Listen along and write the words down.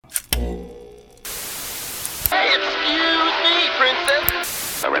Excuse me,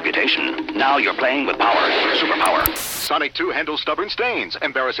 princess. A reputation. Now you're playing with power. Superpower. Sonic 2 handles stubborn stains.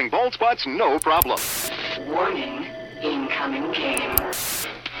 Embarrassing bald spots, no problem. Warning, incoming game.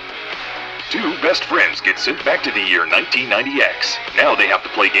 Two best friends get sent back to the year 1990X. Now they have to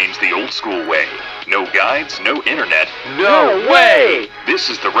play games the old school way. No guides, no internet. No way! This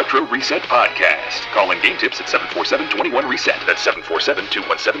is the Retro Reset Podcast. Call in game tips at 747-21-RESET. That's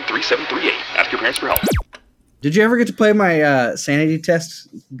 747-217-3738. Ask your parents for help. Did you ever get to play my sanity test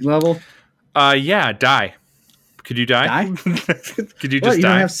level? Yeah, die. Could you die? Could you just you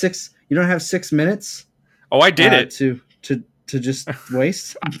die? You don't have 6 minutes? Oh, I did it. To just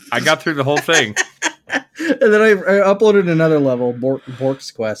waste? I got through the whole thing. And then I uploaded another level,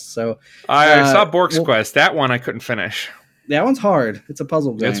 Bork's Quest. So I saw Bork's Quest. That one I couldn't finish. That one's hard. It's a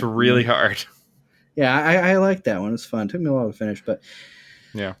puzzle game. It's really hard. Yeah, I like that one. It's fun. It took me a while to finish, but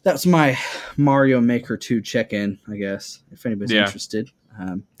yeah, that's my Mario Maker 2 check-in, I guess, if anybody's interested.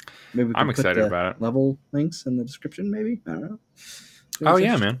 Maybe we can I'm excited about it. Level links in the description, maybe? I don't know. Oh,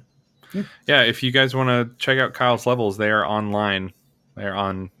 yeah, man. Yeah, if you guys want to check out Kyle's levels, they are online. They're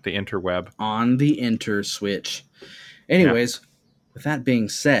on the interweb. On the interswitch. Anyways, with that being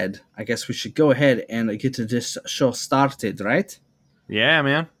said, I guess we should go ahead and get to this show started, right? Yeah,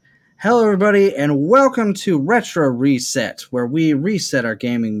 man. Hello, everybody, and welcome to Retro Reset, where we reset our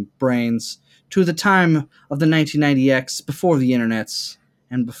gaming brains to the time of the 1990X, before the internets,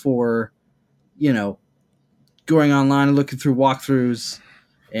 and before, going online and looking through walkthroughs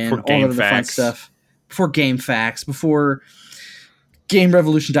and all of the fun stuff. Before GameFAQs, before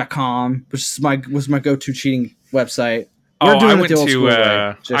GameRevolution.com, which was my go-to cheating website. I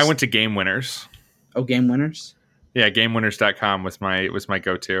went to Game Winners. Oh, Game Winners? Yeah, GameWinners.com was my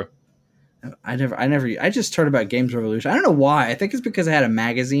go-to. I just heard about Games Revolution. I don't know why. I think it's because I had a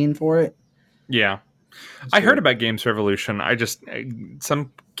magazine for it. Yeah. I heard about Games Revolution.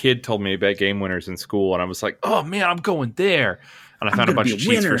 Some kid told me about Game Winners in school, and I was like, oh man, I'm going there. And I found a bunch of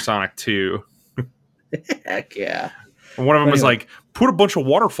cheats for Sonic 2. Heck yeah. And one of them was like, put a bunch of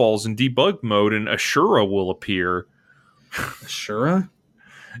waterfalls in debug mode and Ashura will appear. Ashura?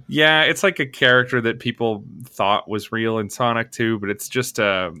 Yeah, it's like a character that people thought was real in Sonic 2, but it's just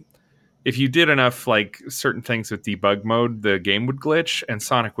if you did enough like certain things with debug mode, the game would glitch and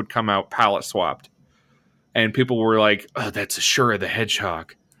Sonic would come out palette swapped. And people were like, oh, that's Ashura the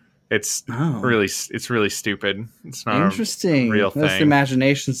Hedgehog. It's really stupid. It's not interesting. A real thing. That's the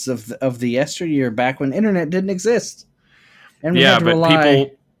imaginations of the yesteryear, back when internet didn't exist, and we had to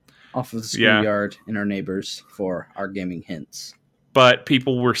rely off of the schoolyard and our neighbors for our gaming hints. But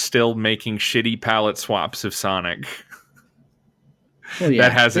people were still making shitty palette swaps of Sonic. Well, yeah,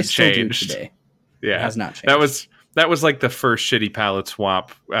 that hasn't changed today. Yeah, it has not changed. That was like the first shitty palette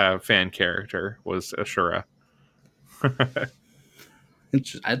swap fan character was Ashura.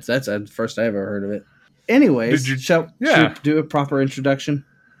 That's the first I ever heard of it. Anyways, should we do a proper introduction?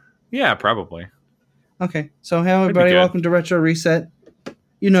 Yeah, probably. Okay, so hey everybody, welcome to Retro Reset.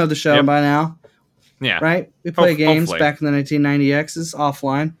 You know the show by now. Yeah. Right? We play games back in the 1990Xs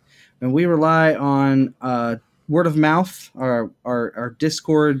offline, and we rely on word of mouth, our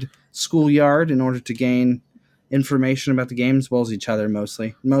Discord schoolyard, in order to gain information about the games, as well as each other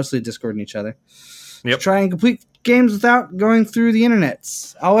mostly Discord and each other. Yep. To try and complete games without going through the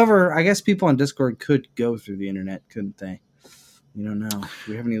internet. However, I guess people on Discord could go through the internet, couldn't they? You don't know. Do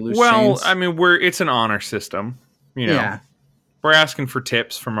we have any loose chains? I mean, it's an honor system. Yeah. We're asking for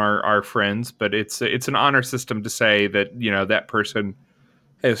tips from our friends, but it's an honor system to say that, that person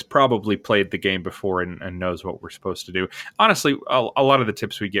has probably played the game before and knows what we're supposed to do. Honestly, a lot of the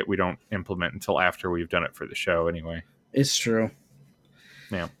tips we get, we don't implement until after we've done it for the show anyway. It's true.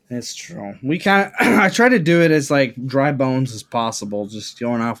 Yeah, it's true. I try to do it as like dry bones as possible, just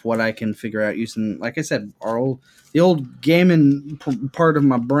going off what I can figure out using, like I said, the old gaming part of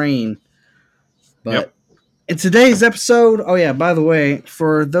my brain. But in today's episode, by the way,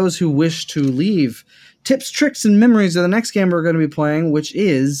 for those who wish to leave tips, tricks, and memories of the next game we're going to be playing, which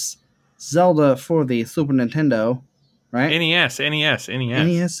is Zelda for the Super Nintendo, right?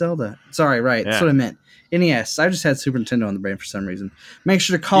 NES Zelda. Sorry, right. That's what I meant. NES. I just had Super Nintendo on the brain for some reason. Make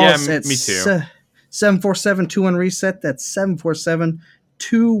sure to call us at 747-21-RESET. That's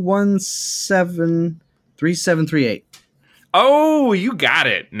 747-217-3738. Oh, you got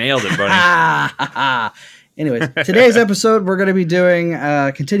it. Nailed it, buddy. Anyways, today's episode, we're going to be doing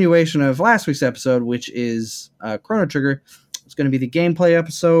a continuation of last week's episode, which is Chrono Trigger. It's going to be the gameplay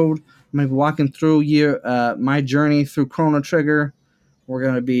episode. I'm going to be walking through my journey through Chrono Trigger.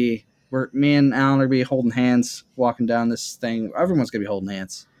 Me and Alan are going to be holding hands, walking down this thing. Everyone's going to be holding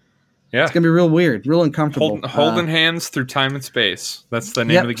hands. Yeah. It's gonna be real weird, real uncomfortable. Holding hands through time and space. That's the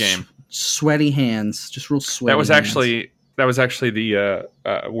name of the game. Sweaty hands, just real sweaty. That was hands. actually the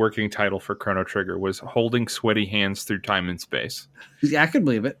working title for Chrono Trigger was Holding Sweaty Hands Through Time and Space. Yeah, I could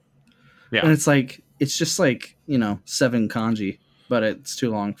believe it. Yeah. And it's just like 7 kanji, but it's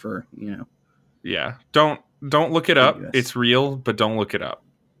too long for Yeah. Don't look it up. Yes. It's real, but don't look it up.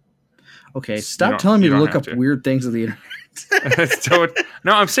 Okay, stop telling me you to don't look have up to. weird things on the internet.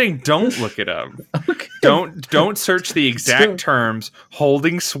 No, I'm saying don't look it up. Okay. Don't search the exact terms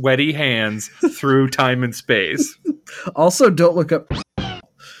holding sweaty hands through time and space. Also, don't look up.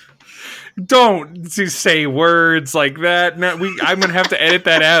 Don't say words like that. No, I'm gonna have to edit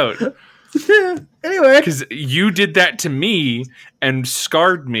that out Anyway, because you did that to me and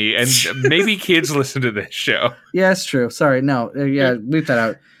scarred me. And maybe kids listen to this show. yeah, it's true. Sorry, no, yeah, leave that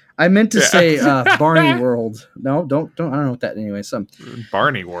out. I meant to say Barney World. No, don't. I don't know what that anyway.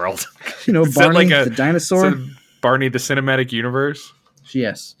 Barney World. Barney the dinosaur. Barney the Cinematic Universe.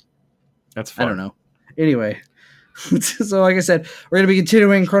 Yes, That's fun. I don't know. Anyway, so like I said, we're going to be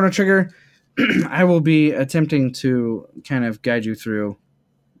continuing Chrono Trigger. I will be attempting to kind of guide you through.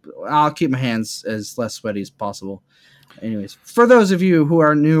 I'll keep my hands as less sweaty as possible. Anyways, for those of you who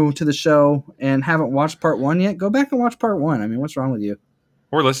are new to the show and haven't watched part 1 yet, go back and watch part 1. I mean, what's wrong with you?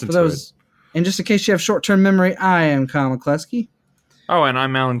 Or listen For to those, it. and just in case you have short-term memory, I am Kyle McCluskey. Oh, and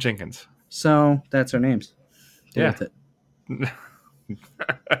I'm Alan Jenkins. So that's our names. Deal Yeah. with it.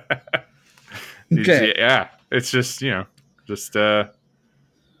 Okay. Yeah. It's just, just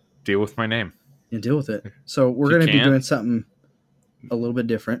deal with my name. And deal with it. So we're You going to be can. doing something a little bit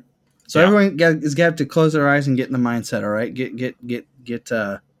different. So Yeah. everyone is got to close their eyes and get in the mindset. All right, get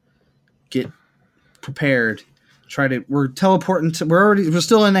prepared. We're teleporting to. We're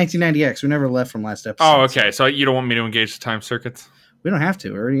still in 1990X. We never left from last episode. Oh, okay. So you don't want me to engage the time circuits? We don't have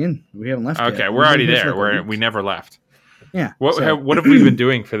to. We're already in. We haven't left. Okay, yet. we're already We've been here there. for like a We week. never left. Yeah. What have we been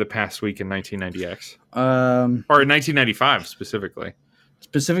doing for the past week in 1990X? Or in 1995 specifically?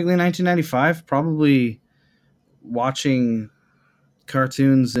 Specifically 1995, probably watching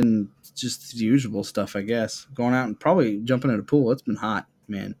cartoons and just the usual stuff, I guess. Going out and probably jumping in a pool. It's been hot,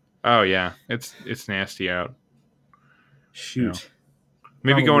 man. Oh, yeah. It's nasty out. Shoot.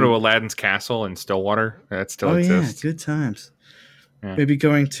 Maybe Probably. going to Aladdin's Castle in Stillwater. That still Oh exists. yeah, good times. Yeah. Maybe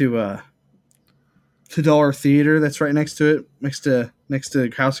going to Dollar Theater that's right next to it, next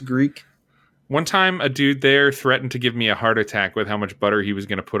to House of Greek. One time, a dude there threatened to give me a heart attack with how much butter he was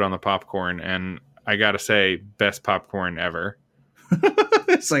going to put on the popcorn, and I gotta say, best popcorn ever.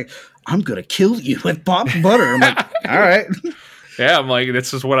 It's like, I'm gonna kill you with butter. I'm like, all right. Yeah, I'm like,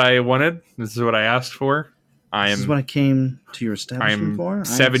 this is what I wanted. This is what I asked for. This is what I came to your establishment for. I'm I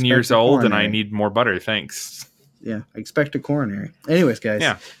 7 years expect a old, and I coronary. need more butter. Thanks. Yeah, I expect a coronary. Anyways, guys.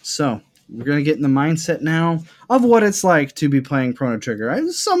 Yeah. So we're gonna get in the mindset now of what it's like to be playing Chrono Trigger.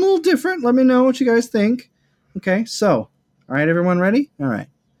 It's something a little different. Let me know what you guys think. Okay, so all right, everyone ready? All right.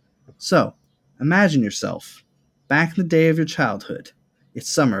 So imagine yourself back in the day of your childhood. It's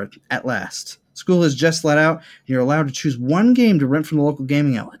summer at last. School has just let out, and you're allowed to choose one game to rent from the local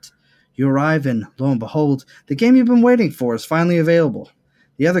gaming outlet. You arrive, and lo and behold, the game you've been waiting for is finally available.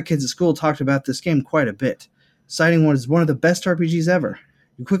 The other kids at school talked about this game quite a bit, citing it as one of the best RPGs ever.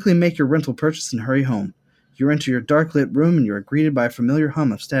 You quickly make your rental purchase and hurry home. You enter your dark-lit room, and you are greeted by a familiar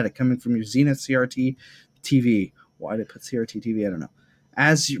hum of static coming from your Zenith CRT TV. Why did it put CRT TV? I don't know.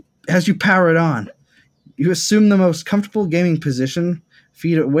 As you power it on, you assume the most comfortable gaming position,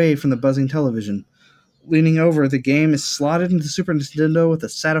 feet away from the buzzing television. Leaning over, the game is slotted into the Super Nintendo with a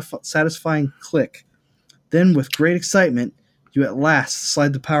satisfying click. Then, with great excitement, you at last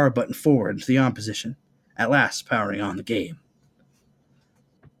slide the power button forward into the on position, at last powering on the game.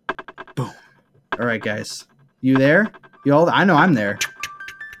 Boom. All right, guys. You there? You all? I know I'm there.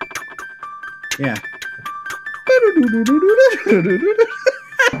 Yeah.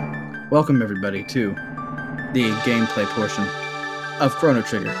 Welcome, everybody, to the gameplay portion of Chrono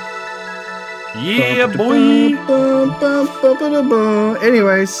Trigger. Yeah, boy.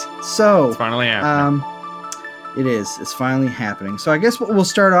 Anyways, so It's finally happening. it is. It's finally happening. So I guess what we'll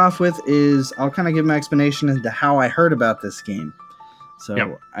start off with is I'll kind of give my explanation as to how I heard about this game. So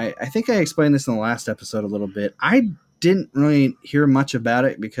Yep. I think I explained this in the last episode a little bit. I didn't really hear much about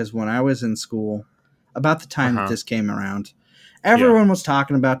it because when I was in school, about the time that this came around, everyone was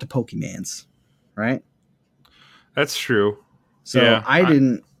talking about the Pokemans, right? That's true. So Yeah, I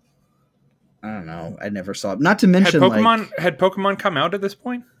didn't. I don't know. I never saw it. Not to mention, Had Pokemon come out at this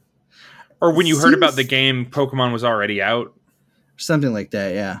point? Or when you heard about the Seems- game, Pokemon was already out? something like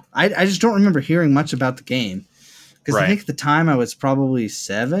that. Yeah, I just don't remember hearing much about the game. Because I think at the time I was probably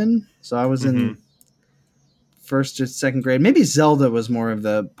 7, so I was in first or second grade. Maybe Zelda was more of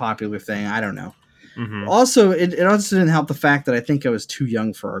the popular thing. I don't know. Also, it also didn't help the fact that I think I was too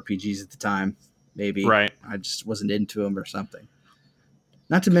young for RPGs at the time. Maybe I just wasn't into them or something.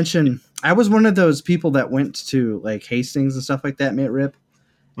 Not to mention, I was one of those people that went to like Hastings and stuff like that, Rip,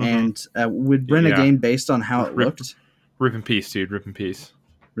 and would rent a game based on how it looked. Rip in peace, dude. Rip in peace.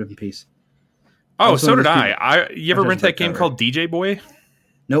 Rip in peace. Oh, so did I. You ever rent that game called DJ Boy?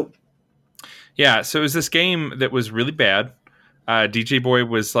 Nope. Yeah, so it was this game that was really bad. DJ Boy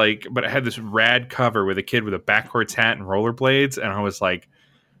was like, but it had this rad cover with a kid with a backwards hat and rollerblades, and I was like,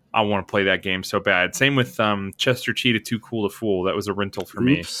 I want to play that game so bad. Same with Chester Cheetah Too Cool to Fool. That was a rental for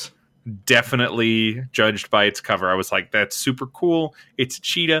me. Definitely judged by its cover. I was like, that's super cool. It's a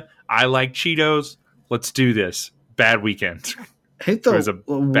cheetah. I like Cheetos. Let's do this. Bad weekend. It was a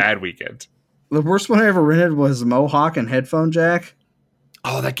bad weekend. The worst one I ever rented was Mohawk and Headphone Jack.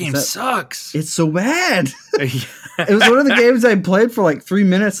 Oh, that game sucks. It's so bad. It was one of the games I played for like 3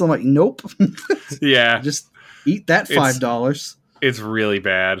 minutes. I'm like, nope. Yeah. Just eat that $5. It's really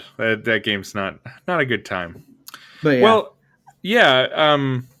bad. That game's not a good time. But yeah. Well, yeah.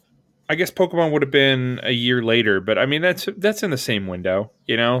 I guess Pokemon would have been a year later, but I mean that's in the same window,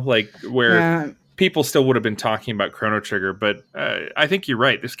 like where people still would have been talking about Chrono Trigger. But I think you're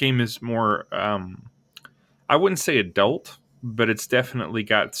right. This game is more. I wouldn't say adult, but it's definitely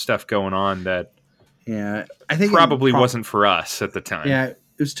got stuff going on that. Yeah, I think probably wasn't for us at the time. Yeah, it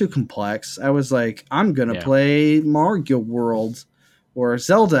was too complex. I was like, I'm gonna play Mario World or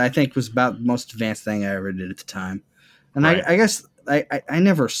Zelda. I think was about the most advanced thing I ever did at the time, and I guess I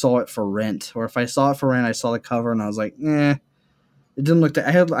never saw it for rent, or if I saw it for rent, I saw the cover and I was like, it didn't look.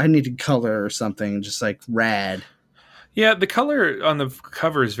 I needed color or something, just like rad. Yeah, the color on the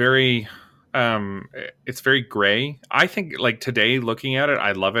cover is very. It's very gray. I think like today looking at it,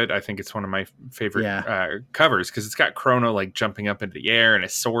 I love it. I think it's one of my favorite covers because it's got Chrono like jumping up into the air and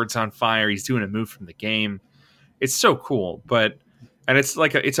his sword's on fire. He's doing a move from the game. It's so cool, and it's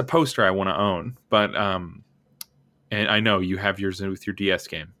like it's a poster I want to own. But and I know you have yours with your DS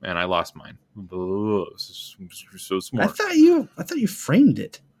game, and I lost mine. So smart. I thought you framed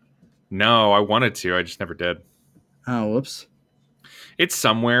it. No, I wanted to. I just never did. Oh, whoops. It's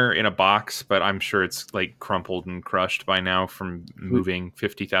somewhere in a box, but I'm sure it's like crumpled and crushed by now from moving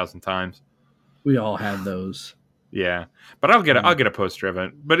 50,000 times. We all had those. Yeah, but I'll get a poster of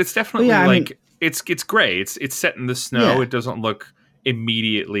it. But it's definitely it's gray. It's set in the snow. Yeah. It doesn't look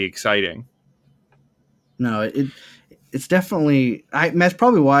immediately exciting. No, it's definitely. That's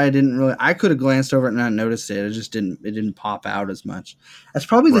probably why I could have glanced over it and not noticed it. It didn't pop out as much. That's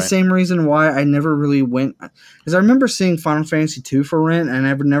probably the same reason why I never really went. Because I remember seeing Final Fantasy 2 for rent, and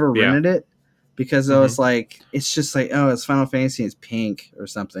I never rented it because I was like, it's just like, oh, it's Final Fantasy, it's pink or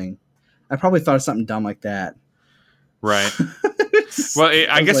something. I probably thought of something dumb like that. Right. Well,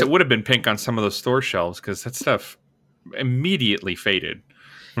 I guess it would have been pink on some of those store shelves because that stuff immediately faded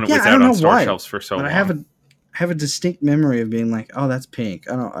when it was out on store shelves for so long. I have a distinct memory of being like, oh, that's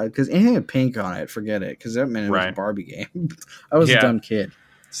pink. I don't because anything with pink on it, forget it. Because that meant it was a Barbie game. I was a dumb kid,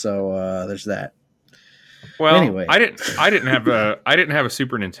 so there's that. Well, anyway, I didn't have a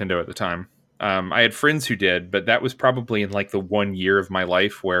Super Nintendo at the time. I had friends who did, but that was probably in like the 1 year of my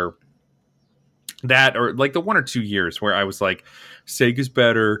life where that, or like the 1 or 2 years where I was like, Sega's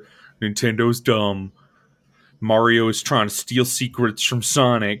better, Nintendo's dumb, Mario is trying to steal secrets from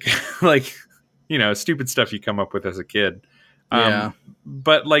Sonic, like. Stupid stuff you come up with as a kid.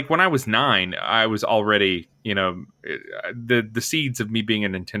 But like when I was 9, I was already, the seeds of me being a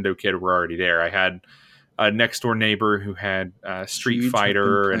Nintendo kid were already there. I had a next door neighbor who had Street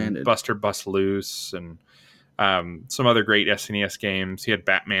Fighter and Buster Bust Loose and some other great SNES games. He had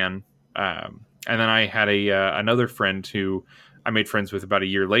Batman. And then I had another friend who I made friends with about a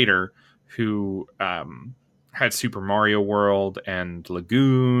year later who had Super Mario World and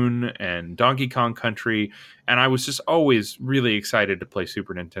Lagoon and Donkey Kong Country, and I was just always really excited to play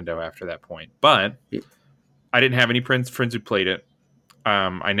Super Nintendo after that point. But I didn't have any friends who played it.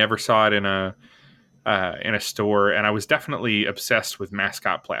 I never saw it in a store, and I was definitely obsessed with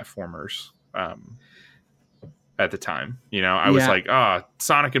mascot platformers at the time. I was like,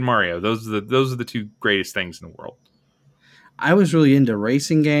 Sonic and Mario. Those are the two greatest things in the world. I was really into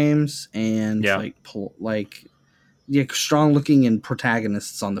racing games and strong looking and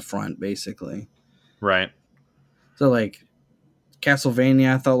protagonists on the front, basically. Right. So like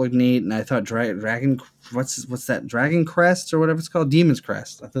Castlevania, I thought looked neat, and I thought Dragon. What's that? Dragon Crest or whatever it's called, Demon's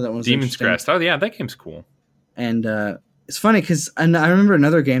Crest. I thought that one was Demon's Crest. Oh yeah, that game's cool. And It's funny because I remember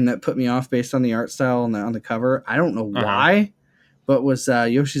another game that put me off based on the art style on the cover. I don't know why, but was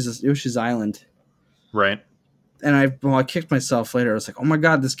Yoshi's Island. Right. And I kicked myself later. I was like, oh my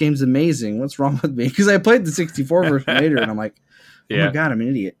God, this game's amazing. What's wrong with me? Because I played the 64 version later, and I'm like, oh my God, I'm an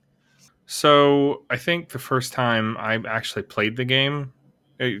idiot. So I think the first time I actually played the game,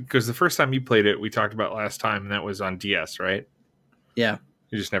 because the first time you played it, we talked about last time, and that was on DS, right? Yeah.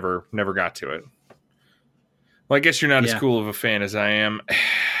 You just never got to it. Well, I guess you're not as cool of a fan as I am.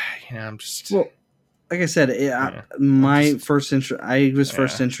 I'm just... Well, like I said, I was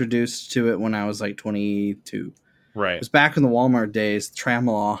first introduced to it when I was like 22. Right. It was back in the Walmart days,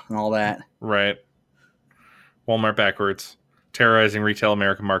 Tramelaw and all that. Right. Walmart backwards. Terrorizing retail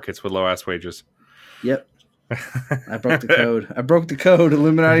American markets with low-ass wages. Yep. I broke the code.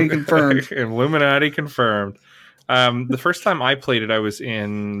 Illuminati confirmed. Illuminati confirmed. The first time I played it, I was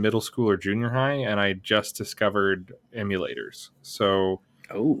in middle school or junior high, and I just discovered emulators. So,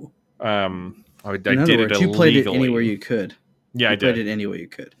 I did it illegally. You played it anywhere you could. Yeah, I did. You played it any way you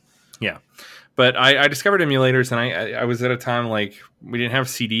could. Yeah, but I discovered emulators, and I was at a time like we didn't have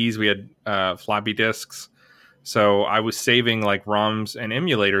CDs; we had floppy disks. So I was saving like ROMs and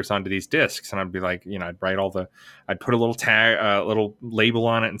emulators onto these disks, and I'd be like, I'd put a little tag, little label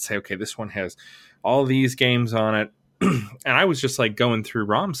on it, and say, okay, this one has all these games on it. And I was just like going through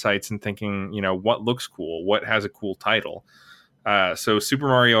ROM sites and thinking, what looks cool, what has a cool title. So Super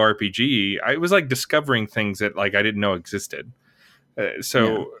Mario RPG, I was like discovering things that like I didn't know existed.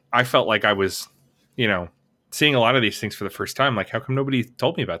 I felt like I was, seeing a lot of these things for the first time. Like, how come nobody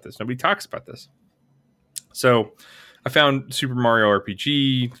told me about this? Nobody talks about this. So I found Super Mario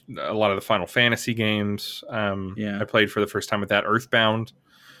RPG, a lot of the Final Fantasy games. I played for the first time with that. Earthbound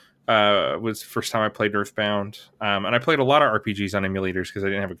was the first time I played Earthbound. And I played a lot of RPGs on emulators because I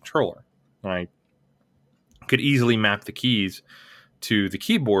didn't have a controller. And I could easily map the keys to the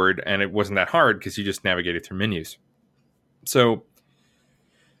keyboard, and it wasn't that hard because you just navigated through menus. So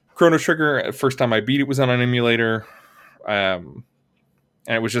Chrono Trigger, first time I beat it was on an emulator.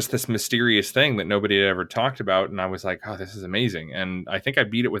 And it was just this mysterious thing that nobody had ever talked about. And I was like, oh, this is amazing. And I think I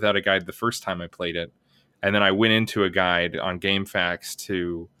beat it without a guide the first time I played it. And then I went into a guide on GameFAQs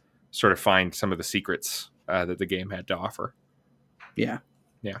to sort of find some of the secrets that the game had to offer. Yeah.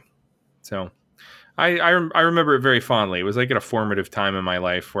 Yeah. So I remember it very fondly. It was like at a formative time in my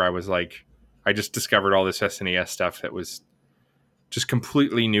life where I was like, I just discovered all this SNES stuff that was just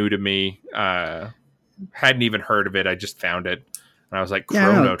completely new to me. Hadn't even heard of it. I just found it. And I was like,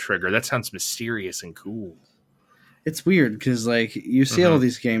 Chrono Trigger. That sounds mysterious and cool. It's weird because like you see all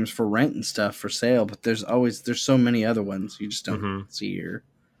these games for rent and stuff for sale, but there's so many other ones you just don't see here.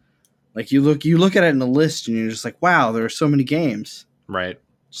 Like you look at it in the list and you're just like, wow, there are so many games. Right.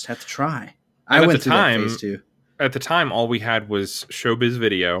 Just have to try. And I went through that phase too. At the time, all we had was Showbiz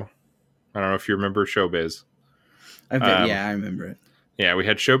Video. I don't know if you remember Showbiz. I remember it. Yeah, we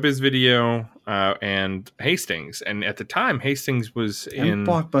had Showbiz Video and Hastings, and at the time, Hastings was in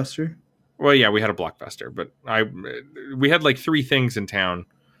Blockbuster. Well, yeah, we had a Blockbuster, but we had like 3 things in town,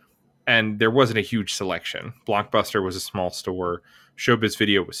 and there wasn't a huge selection. Blockbuster was a small store, Showbiz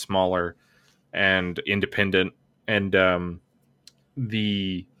Video was smaller and independent, and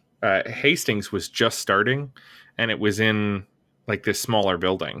the Hastings was just starting, and it was in like this smaller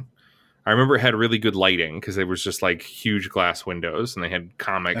building. I remember it had really good lighting because there was just like huge glass windows, and they had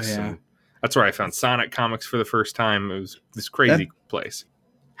comics. And that's where I found Sonic comics for the first time. It was this crazy place.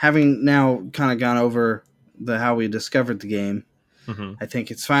 Having now kind of gone over how we discovered the game, I think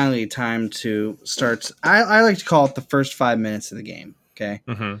it's finally time to start. I like to call it the first 5 minutes of the game. Okay.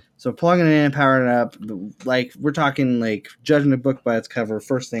 So plugging it in, powering it up, like we're talking like judging a book by its cover.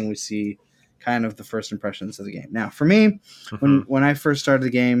 First thing we see, kind of the first impressions of the game. Now, for me, when I first started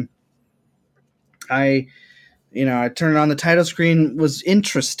the game, I turned it on. The title screen was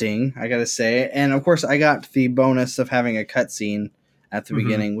interesting, I gotta say, and of course, I got the bonus of having a cutscene at the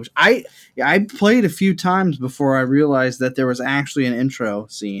beginning, which I played a few times before I realized that there was actually an intro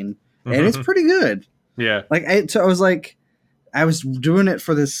scene, and it's pretty good. Yeah, like I was like, I was doing it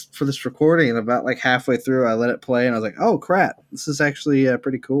for this recording, and about like halfway through, I let it play, and I was like, oh crap, this is actually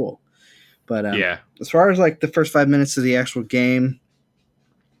pretty cool. But as far as like the first 5 minutes of the actual game.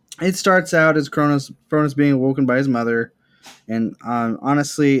 It starts out as Cronus being awoken by his mother, and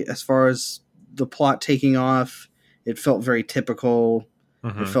honestly, as far as the plot taking off, it felt very typical.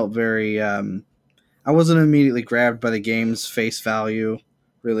 It felt very... I wasn't immediately grabbed by the game's face value,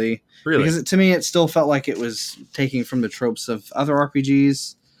 really. Because to me, it still felt like it was taking from the tropes of other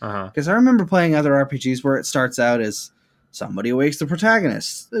RPGs. Because I remember playing other RPGs where it starts out as somebody awakes the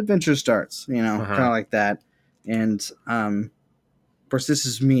protagonist, the adventure starts, kind of like that. And of course, this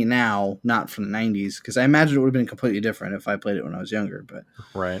is me now, not from the 90s, because I imagine it would have been completely different if I played it when I was younger.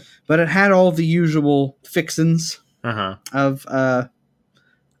 Right. But it had all the usual fixins Uh-huh. of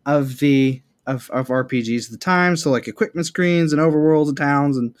RPGs at the time. So like equipment screens and overworlds and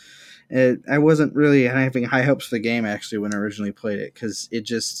towns, and I wasn't really having high hopes for the game actually when I originally played it, because it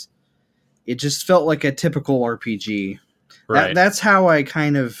just felt like a typical RPG. Right. That's how I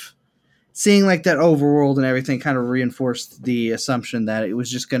kind of seeing like that overworld and everything kind of reinforced the assumption that it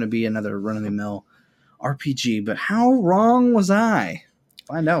was just going to be another run-of-the-mill RPG. But how wrong was I?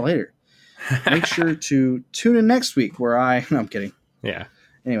 Find out later. Make sure to tune in next week where no, I'm kidding. Yeah.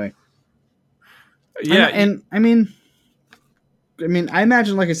 Anyway. Yeah. And I mean, I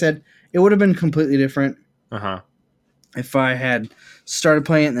imagine, like I said, it would have been completely different if I had started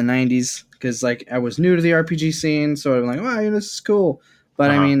playing it in the 90s, because like I was new to the RPG scene, so I'm like, wow, this is cool. But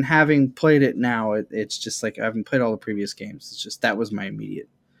I mean, having played it now, it's just like I haven't played all the previous games. It's just that was my immediate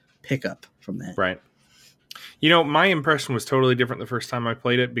pickup from that. Right. You know, my impression was totally different the first time I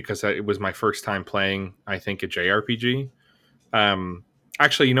played it, because it was my first time playing, I think, a JRPG.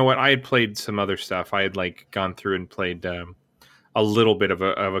 Actually, you know what? I had played some other stuff. I had like gone through and played a little bit of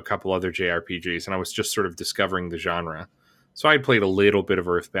a couple other JRPGs, and I was just sort of discovering the genre. So I had played a little bit of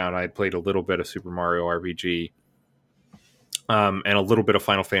Earthbound. I had played a little bit of Super Mario RPG, and a little bit of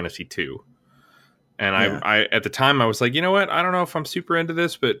Final Fantasy 2. And I at the time I was like, you know what? I don't know if I'm super into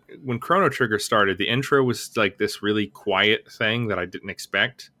this, but when Chrono Trigger started, the intro was like this really quiet thing that I didn't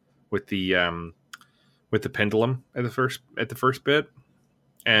expect with the pendulum at the first bit,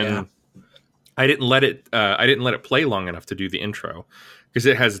 and I didn't let it play long enough to do the intro, because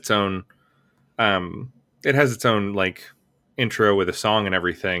it has its own like intro with a song and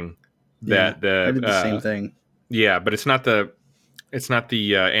everything. I did the same thing. Yeah, but it's not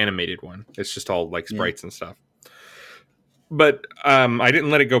the animated one. It's just all like sprites and stuff. But I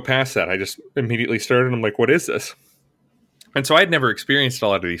didn't let it go past that. I just immediately started, and I'm like, what is this? And so I'd never experienced a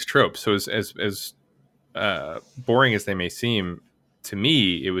lot of these tropes. So as boring as they may seem, to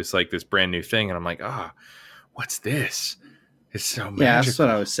me, it was like this brand new thing. And I'm like, what's this? It's so magical. Yeah, that's what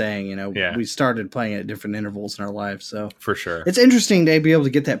I was saying. We started playing at different intervals in our lives. So for sure. It's interesting to be able to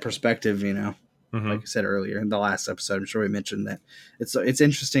get that perspective, Mm-hmm. Like I said earlier in the last episode, I'm sure we mentioned that it's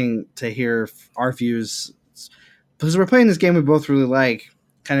interesting to hear our views, because we're playing this game we both really like,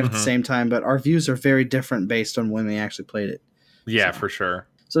 kind of at the same time, but our views are very different based on when we actually played it. Yeah, for sure.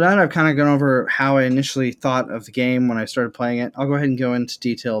 So now that I've kind of gone over how I initially thought of the game when I started playing it, I'll go ahead and go into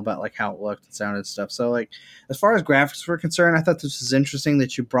detail about like how it looked and sounded and stuff. So like as far as graphics were concerned, I thought this was interesting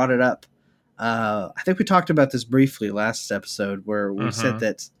that you brought it up. I think we talked about this briefly last episode, where we said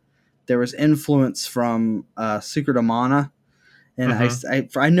that there was influence from Secret of Mana, and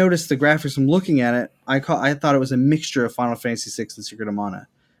I noticed the graphics from looking at it. I thought it was a mixture of Final Fantasy VI and Secret of Mana,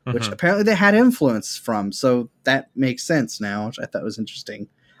 which apparently they had influence from. So that makes sense now, which I thought was interesting.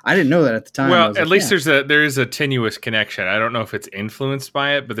 I didn't know that at the time. Well, at least there is a tenuous connection. I don't know if it's influenced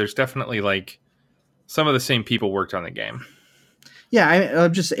by it, but there's definitely like some of the same people worked on the game. Yeah,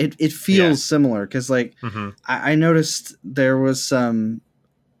 it feels similar, because like I noticed there was some.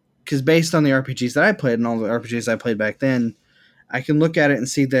 Because based on the RPGs that I played and all the RPGs I played back then, I can look at it and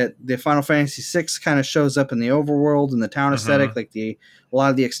see that the Final Fantasy VI kind of shows up in the overworld and the town aesthetic. Like a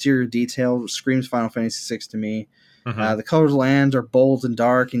lot of the exterior detail screams Final Fantasy VI to me. The colors of land are bold and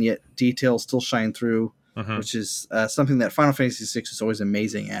dark, and yet details still shine through, which is something that Final Fantasy VI is always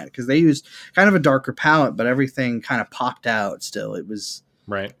amazing at, because they used kind of a darker palette, but everything kind of popped out still. It was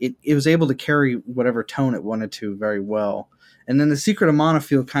right. It was able to carry whatever tone it wanted to very well. And then the Secret of Mana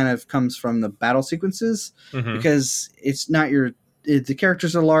feel kind of comes from the battle sequences, because it's not the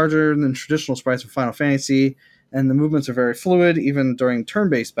characters are larger than traditional sprites from Final Fantasy, and the movements are very fluid, even during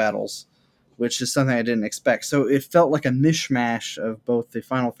turn-based battles, which is something I didn't expect. So it felt like a mishmash of both the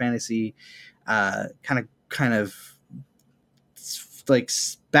Final Fantasy kind of like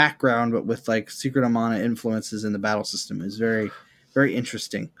background, but with like Secret of Mana influences in the battle system. Is very, very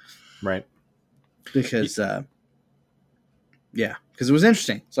interesting. Right. Because because it was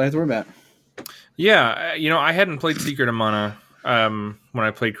interesting. So I have to worry about it. Yeah, I hadn't played Secret of Mana when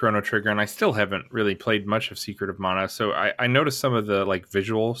I played Chrono Trigger, and I still haven't really played much of Secret of Mana. So I noticed some of the like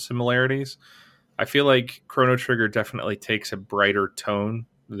visual similarities. I feel like Chrono Trigger definitely takes a brighter tone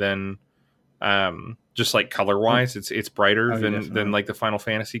than just like color wise. It's brighter than like the Final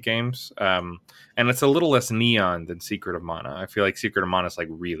Fantasy games, and it's a little less neon than Secret of Mana. I feel like Secret of Mana is like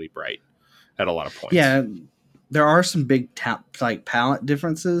really bright at a lot of points. Yeah. There are some big palette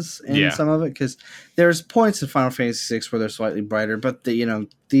differences in some of it, because there's points in Final Fantasy VI where they're slightly brighter, but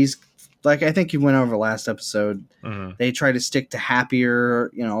these like I think you went over last episode. Mhm. They try to stick to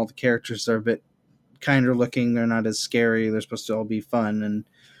happier. All the characters are a bit kinder looking. They're not as scary. They're supposed to all be fun and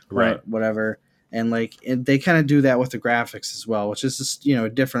Right. whatever. And like they kind of do that with the graphics as well, which is just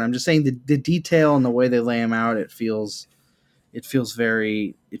different. I'm just saying the detail and the way they lay them out, it feels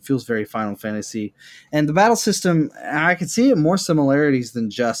very Final Fantasy. And the battle system, I could see more similarities than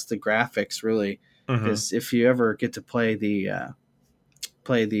just the graphics, really. Mhm. Because if you ever get to play the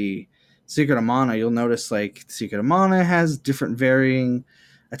Secret of Mana, you'll notice like Secret of Mana has different varying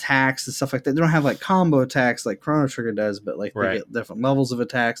attacks and stuff like that. They don't have like combo attacks like Chrono Trigger does, but like they get different levels of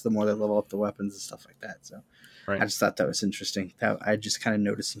attacks the more they level up the weapons and stuff like that. So I just thought that was interesting. I just kind of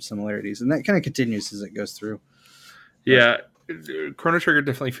noticed some similarities, and that kind of continues as it goes through. Yeah, Chrono Trigger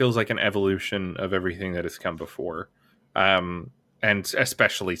definitely feels like an evolution of everything that has come before, and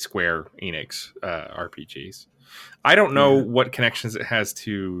especially Square Enix RPGs. I don't know what connections it has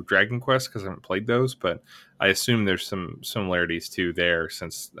to Dragon Quest because I haven't played those, but I assume there's some similarities too there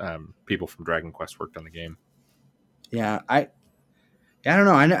since people from Dragon Quest worked on the game. Yeah, I don't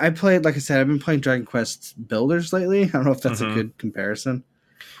know. I played, like I said, I've been playing Dragon Quest Builders lately. I don't know if that's a good comparison.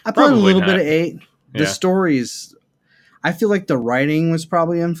 I played Probably a little not. bit of 8. The Yeah. stories, I feel like the writing was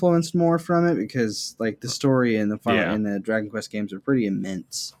probably influenced more from it because like the story in the Dragon Quest games are pretty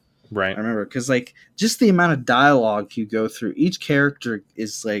immense. Right. I remember because like just the amount of dialogue you go through, each character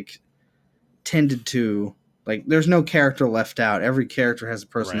is like tended to, like there's no character left out. Every character has a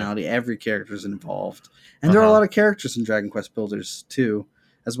personality. Right. Every character is involved, and there are a lot of characters in Dragon Quest Builders too,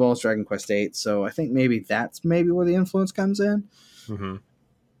 as well as Dragon Quest VIII. So I think that's where the influence comes in. Mm-hmm.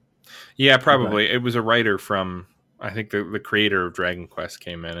 Yeah, probably. It was a writer from, I think the creator of Dragon Quest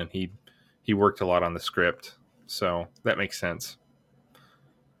came in, and he worked a lot on the script, so that makes sense.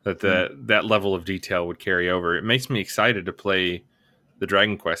 That that level of detail would carry over. It makes me excited to play the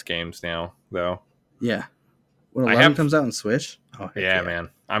Dragon Quest games now, though. Yeah. When 11 comes out on Switch? Oh, yeah, man.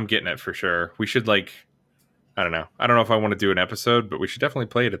 I'm getting it for sure. We should I don't know. I don't know if I want to do an episode, but we should definitely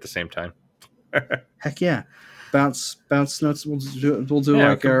play it at the same time. Heck yeah. Bounce notes. We'll do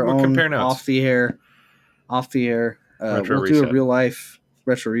like our we'll own compare notes. off the air. Retro we'll reset. do a real life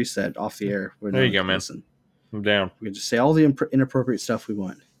retro reset off the air. There you go, man. I'm down. We can just say all the inappropriate stuff we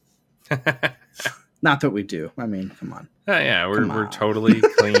want. Not that we do. I mean, come on. Yeah, we're totally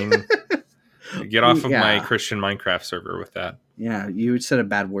clean. Get off of my Christian Minecraft server with that. Yeah, you said a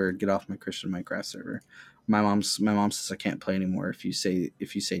bad word. Get off my Christian Minecraft server. My mom says I can't play anymore if you say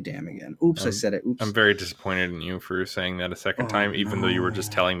damn again. Oops, I said it. Oops. I'm very disappointed in you for saying that a second time, even though you were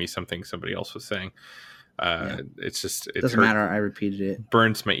just telling me something somebody else was saying. It's just it doesn't matter. I repeated it.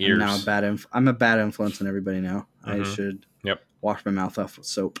 Burns my ears. I'm a bad influence on everybody now. Mm-hmm. I should wash my mouth off with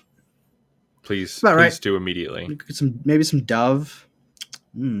soap. Please do immediately. Maybe some Dove.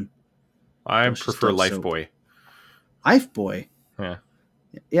 I prefer Lifebuoy. Lifebuoy. Yeah.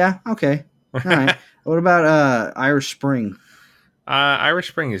 Yeah. Okay. All right. What about Irish Spring? Irish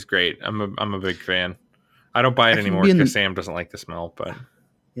Spring is great. I'm a big fan. I don't buy it anymore because Sam doesn't like the smell. But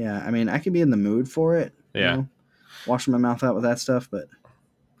yeah, I mean, I could be in the mood for it. Yeah. Washing my mouth out with that stuff, but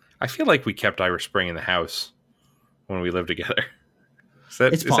I feel like we kept Irish Spring in the house when we lived together. Is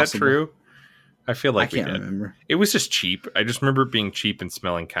that true? I feel like we did. I can't remember. It was just cheap. I just remember it being cheap and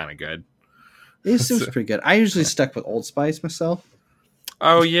smelling kind of good. It was pretty good. I usually stuck with Old Spice myself.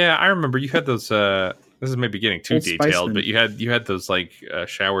 Oh yeah, I remember you had those. This is maybe getting too detailed, but you had those like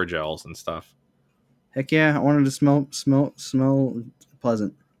shower gels and stuff. Heck yeah, I wanted to smell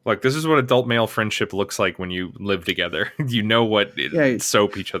pleasant. Look, this is what adult male friendship looks like when you live together. You know what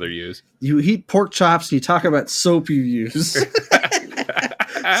soap each other use. You eat pork chops and you talk about soap you use.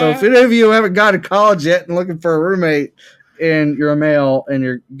 So if any of you haven't gone to college yet and looking for a roommate, and you're a male and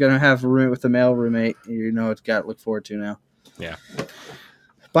you're gonna have a roommate with a male roommate, you know what you got to look forward to now. Yeah.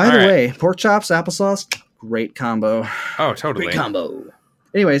 By the way, pork chops, applesauce, great combo. Oh, totally. Great combo.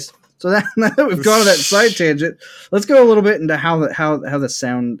 Anyways, so now that we've gone on that side tangent, let's go a little bit into how it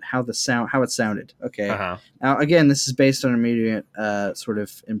sounded. Okay. Uh-huh. Now again, this is based on immediate sort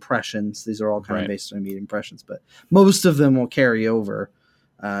of impressions. These are all kind of based on immediate impressions, but most of them will carry over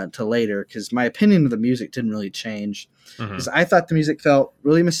to later because my opinion of the music didn't really change. Because I thought the music felt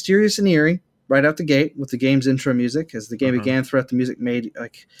really mysterious and eerie right out the gate with the game's intro music. As the game began, throughout the music made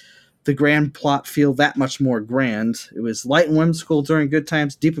like the grand plot feel that much more grand. It was light and whimsical during good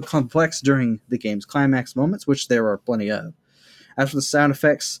times, deep and complex during the game's climax moments, which there are plenty of. As for the sound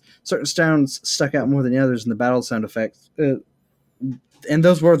effects, certain sounds stuck out more than the others in the battle sound effects. And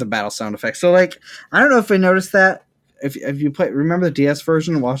those were the battle sound effects. So like, I don't know if I noticed that. If you remember the DS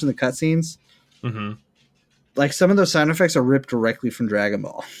version and watching the cutscenes, like some of those sound effects are ripped directly from Dragon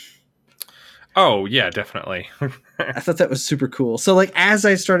Ball. Oh yeah, definitely. I thought that was super cool. So like as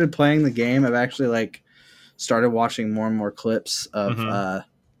I started playing the game, I've actually like started watching more and more clips of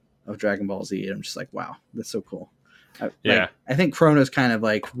Dragon Ball Z, and I'm just like, wow, that's so cool. Yeah. I think Chrono's kind of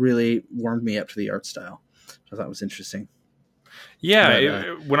like really warmed me up to the art style. I thought it was interesting.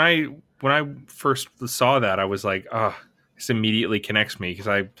 Yeah, when I first saw that, I was like, oh, this immediately connects me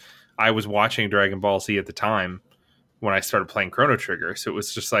because I was watching Dragon Ball Z at the time when I started playing Chrono Trigger, so it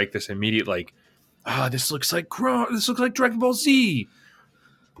was just like this immediate like, this looks like Dragon Ball Z.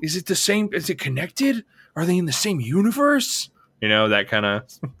 Is it the same? Is it connected? Are they in the same universe? You know, that kind of.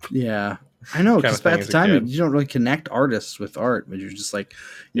 Yeah, I know, because at the time you don't really connect artists with art, but you're just like,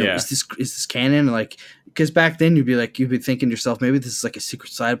 is this canon? Like, because back then you'd be thinking to yourself, maybe this is like a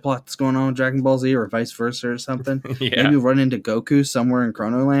secret side plot that's going on with Dragon Ball Z, or vice versa, or something. Yeah. Maybe run into Goku somewhere in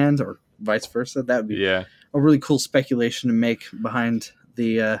Chrono Land, or vice versa. That would be a really cool speculation to make behind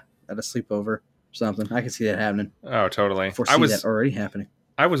the at a sleepover or something. I can see that happening. Oh, totally. I foresee that already happening.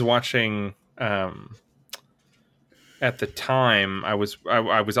 I was watching. At the time, I was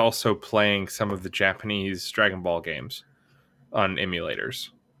also playing some of the Japanese Dragon Ball games on emulators.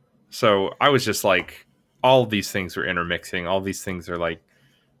 So I was just like, all these things are intermixing. All these things are like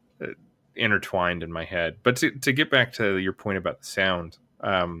intertwined in my head. But to get back to your point about the sound,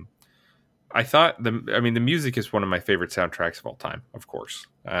 I thought the music is one of my favorite soundtracks of all time, of course.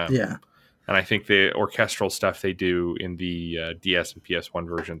 Yeah. And I think the orchestral stuff they do in the DS and PS1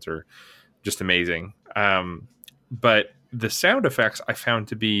 versions are just amazing. But the sound effects I found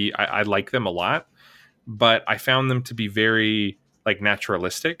to be, I like them a lot, but I found them to be very like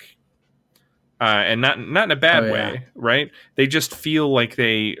naturalistic, and not in a bad way, right? They just feel like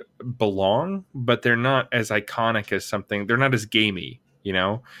they belong, but they're not as iconic as something. They're not as gamey, you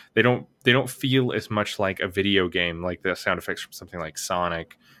know. They don't feel as much like a video game, like the sound effects from something like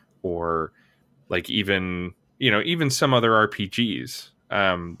Sonic, or like even some other RPGs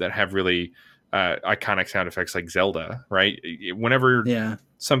that have really iconic sound effects like Zelda, right? Whenever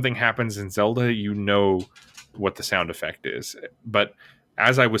something happens in Zelda, you know what the sound effect is. But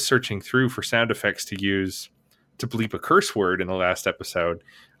as I was searching through for sound effects to use to bleep a curse word in the last episode,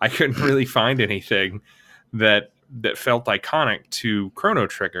 I couldn't really find anything that felt iconic to Chrono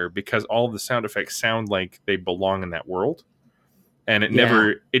Trigger, because all of the sound effects sound like they belong in that world. And it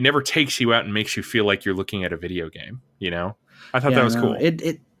never takes you out and makes you feel like you're looking at a video game, you know? I thought that was cool.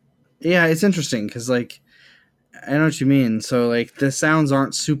 Yeah, it's interesting because, like, I know what you mean. So, like, the sounds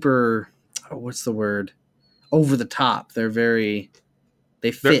aren't super, what's the word? Over the top. They're they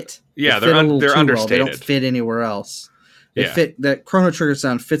fit. They're Well. understated. They don't fit anywhere else. That Chrono Trigger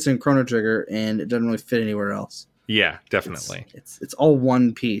sound fits in Chrono Trigger, and it doesn't really fit anywhere else. Yeah, definitely. It's all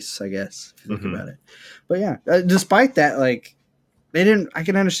one piece, I guess, if you think about it. But yeah, despite that, like, I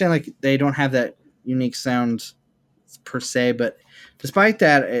can understand, like, they don't have that unique sound per se, but despite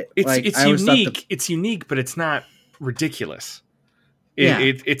that, it's unique. It's unique, but it's not ridiculous.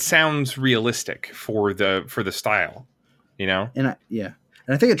 It sounds realistic for the style, you know. And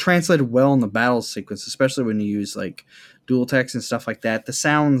I think it translated well in the battle sequence, especially when you use like dual text and stuff like that. The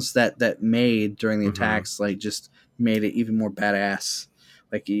sounds that made during the attacks like just made it even more badass.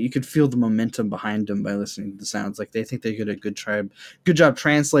 Like you could feel the momentum behind them by listening to the sounds. Like they think they did a good job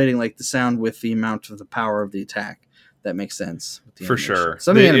translating like the sound with the amount of the power of the attack. That makes sense. For sure.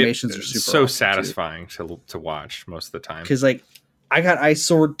 Some of the animations are super so satisfying to watch most of the time. Because like I got Ice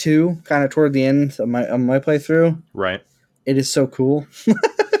Sword 2 kind of toward the end of my playthrough. Right. It is so cool.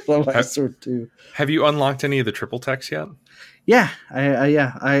 Love Ice Sword 2. Have you unlocked any of the triple techs yet? Yeah.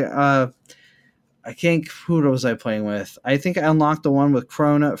 I think who was I playing with? I think I unlocked the one with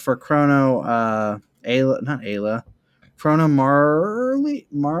Chrono Ayla, not Ayla. Chrono Marley?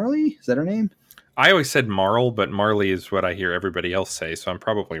 Is that her name? I always said Marl, but Marley is what I hear everybody else say, so I'm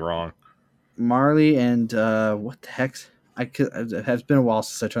probably wrong. Marley and what the heck? It has been a while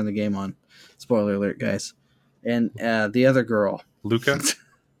since I turned the game on. Spoiler alert, guys. And the other girl.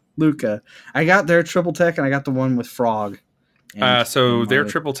 Luca. I got their triple tech, and I got the one with Frog. So their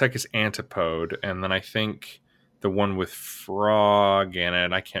triple tech is Antipode, and then I think the one with Frog in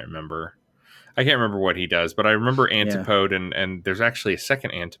it, I can't remember what he does, but I remember Antipode, and there's actually a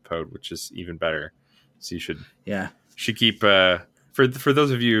second Antipode, which is even better. So you should keep for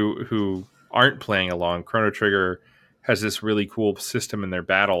those of you who aren't playing along. Chrono Trigger has this really cool system in their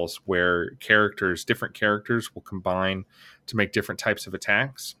battles where different characters will combine to make different types of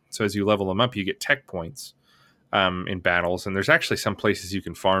attacks. So as you level them up, you get tech points in battles, and there's actually some places you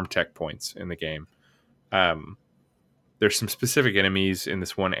can farm tech points in the game. There's some specific enemies in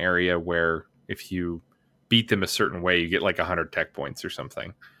this one area where if you beat them a certain way, you get like 100 tech points or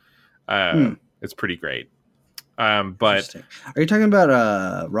something. It's pretty great. But Interesting. Are you talking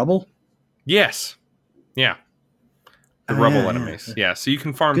about Rubble? yes, yeah, the Oh, rubble yeah, enemies. Yeah, so you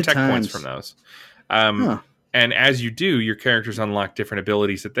can farm Good tech points times. from those. Huh. And as you do, your characters unlock different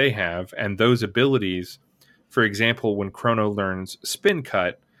abilities that they have, and those abilities, for example, when Chrono learns Spin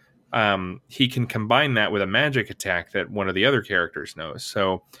Cut, he can combine that with a magic attack that one of the other characters knows.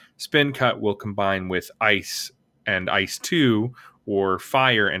 So Spin Cut will combine with Ice and Ice 2, or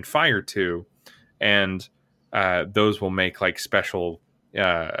Fire and Fire 2, and those will make like special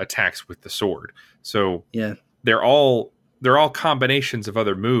attacks with the sword. So Yeah. they're all combinations of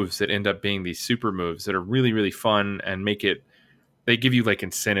other moves that end up being these super moves that are really, really fun and they give you like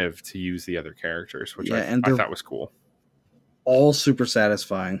incentive to use the other characters, which and I they're thought was cool. all super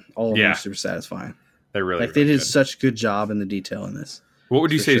satisfying. All of them Yeah. are super satisfying. They really, Like they really did good. such a good job in the detail in this. What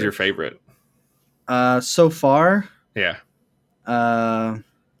would you for say is sure. your favorite? So far, Yeah.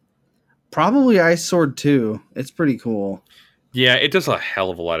 probably Ice Sword 2. It's pretty cool. Yeah, it does a hell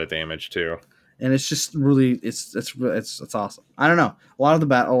of a lot of damage too. And it's just really it's awesome. I don't know.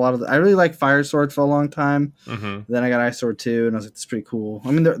 I really like Fire Sword for a long time. Mm-hmm. Then I got Ice Sword 2 and I was like, it's pretty cool.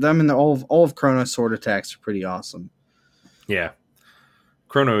 I mean, all of Chrono's sword attacks are pretty awesome. Yeah.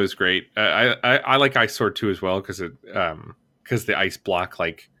 Chrono is great. I like Ice Sword 2 as well because the ice block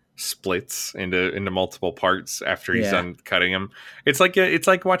like splits into multiple parts after he's done cutting him. It's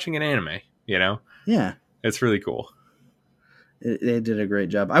like watching an anime, you know? Yeah. It's really cool. They did a great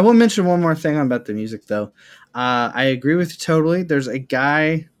job. I will mention one more thing about the music, though. I agree with you totally. There's a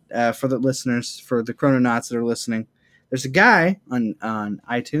guy, for the listeners, for the Chrononauts that are listening, there's a guy on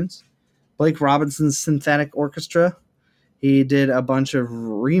iTunes, Blake Robinson's Synthetic Orchestra. He did a bunch of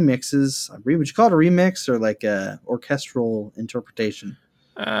remixes. Would you call it a remix or like a orchestral interpretation?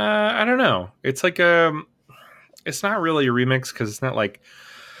 I don't know. It's like it's not really a remix because it's not like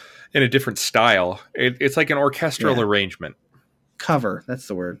in a different style. It's like an orchestral arrangement. Cover, that's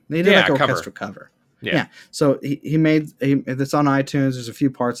the word. They did like an orchestral cover. Yeah. So he made it's on iTunes. There's a few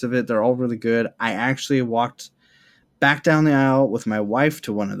parts of it. They're all really good. I actually walked back down the aisle with my wife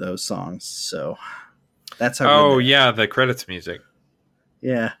to one of those songs. So that's how. Oh good yeah, the credits music.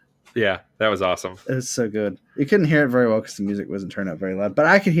 Yeah. Yeah, that was awesome. It was so good. You couldn't hear it very well because the music wasn't turned up very loud, but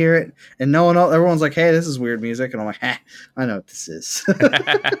I could hear it, and no one else. Everyone's like, "Hey, this is weird music," and I'm like, I know what this is."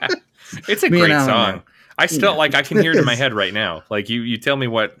 It's a Me and great Alan song. know. I still Yeah. I can hear it in my head right now. Like you tell me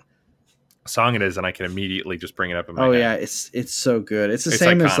what song it is, and I can immediately just bring it up in my head. Yeah, it's so good. It's the It's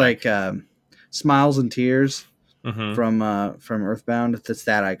same iconic. as like "Smiles and Tears" Mhm. from Earthbound. It's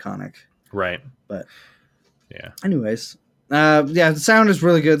that iconic. Right. But yeah. Anyways, the sound is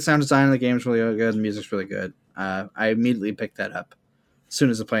really good. Sound design of the game is really good. The music's really good. I immediately picked that up as soon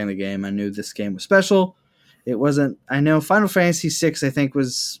as I played the game. I knew this game was special. It wasn't. I know Final Fantasy VI, I think,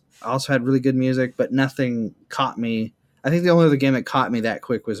 also had really good music, but nothing caught me. I think the only other game that caught me that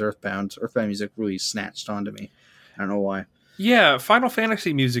quick was Earthbound. Earthbound music really snatched onto me. I don't know why. Yeah, Final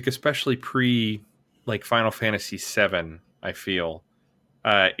Fantasy music, especially pre like Final Fantasy VII, I feel,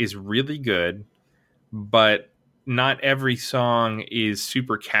 is really good, but not every song is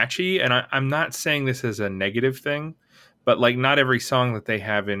super catchy. And I'm not saying this as a negative thing, but like not every song that they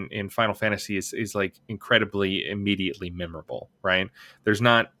have in Final Fantasy is like incredibly immediately memorable, right? There's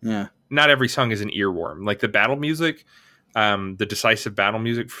not every song is an earworm. Like the battle music, the decisive battle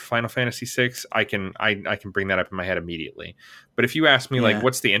music for Final Fantasy VI, I can bring that up in my head immediately. But if you ask me like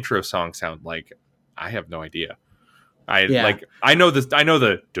what's the intro song sound like, I have no idea. I know the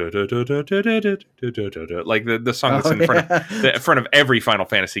like the song that's in front of every Final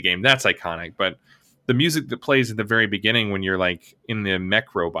Fantasy game. That's iconic, but the music that plays at the very beginning when you're like in the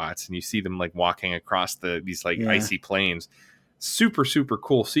mech robots and you see them like walking across these like icy plains, super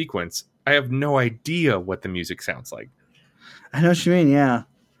cool sequence. I have no idea what the music sounds like. I know what you mean. Yeah,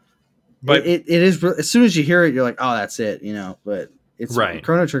 but it is as soon as you hear it, you're like, oh, that's it, you know. But it's right.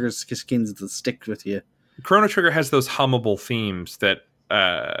 Chrono Trigger skins that stick with you. Chrono Trigger has those hummable themes that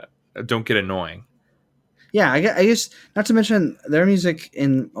don't get annoying. Yeah, I guess not to mention their music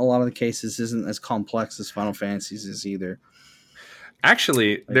in a lot of the cases isn't as complex as Final Fantasy's is either.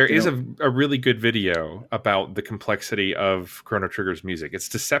 Actually, there is a really good video about the complexity of Chrono Trigger's music. It's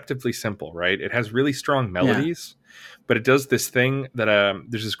deceptively simple, right? It has really strong melodies, but it does this thing that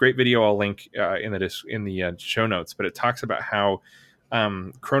there's this great video I'll link in the show notes. But it talks about how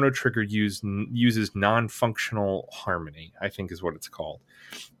Chrono Trigger uses non-functional harmony, I think is what it's called,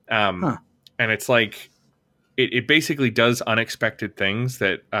 and it's like it basically does unexpected things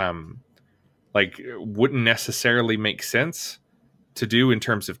that like wouldn't necessarily make sense to do in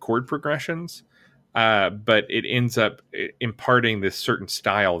terms of chord progressions, but it ends up imparting this certain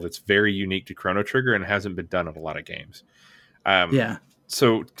style that's very unique to Chrono Trigger and hasn't been done in a lot of games. Yeah.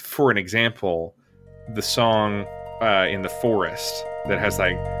 So, for an example, the song in the forest that has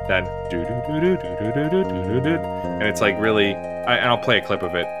like that and it's like really. And I'll play a clip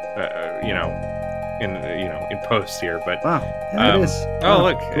of it, in post here. But wow, yeah, it is. Oh,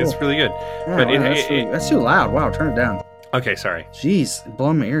 look, cool. It's really good. Yeah, but wow, that's too loud. Wow, turn it down. Okay, sorry. Jeez,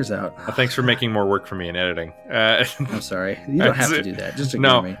 blowing my ears out. Well, thanks for making more work for me in editing. I'm sorry. You don't have to do that. Just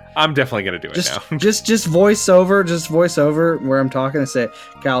ignore me. I'm definitely gonna do it now. just voice over where I'm talking and say,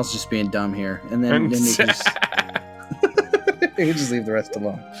 Kyle's just being dumb here, and then you can just you can just leave the rest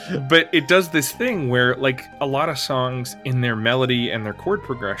alone. But it does this thing where, like, a lot of songs in their melody and their chord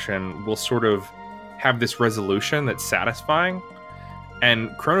progression will sort of have this resolution that's satisfying, and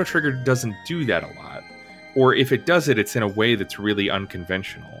Chrono Trigger doesn't do that a lot. Or if it does it, it's in a way that's really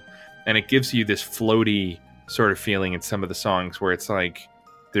unconventional. And it gives you this floaty sort of feeling in some of the songs where it's like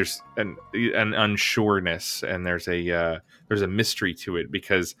there's an unsureness and there's a mystery to it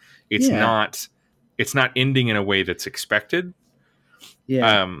because it's not ending in a way that's expected.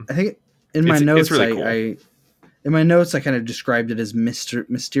 Yeah. I think in my notes, it's really cool. In my notes, I kind of described it as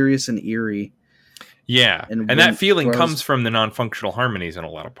mysterious and eerie. Yeah. And that feeling comes from the non-functional harmonies in a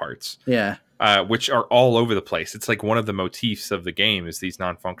lot of parts. Yeah. Which are all over the place. It's like one of the motifs of the game is these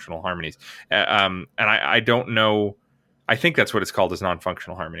non-functional harmonies. And I don't know. I think that's what it's called, is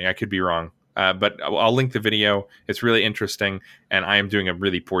non-functional harmony. I could be wrong. But I'll link the video. It's really interesting. And I am doing a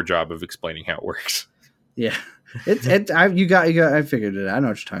really poor job of explaining how it works. Yeah. I figured it out. I know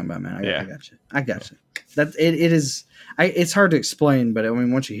what you're talking about, man. I got you. It's hard to explain, but I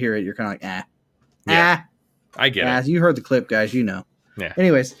mean, once you hear it, you're kind of like, I get it. You heard the clip, guys. You know. Yeah.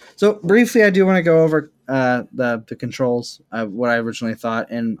 Anyways, so briefly, I do want to go over the controls, what I originally thought,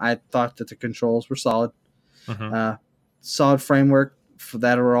 and I thought that the controls were solid. Mm-hmm. Solid framework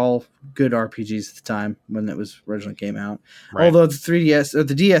that were all good RPGs at the time when it was originally came out. Right. Although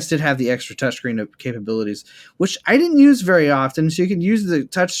the DS did have the extra touchscreen capabilities, which I didn't use very often. So you can use the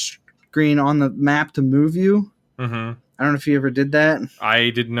touchscreen on the map to move you. Mm-hmm. I don't know if you ever did that.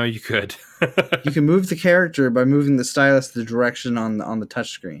 I didn't know you could. You can move the character by moving the stylus the direction on the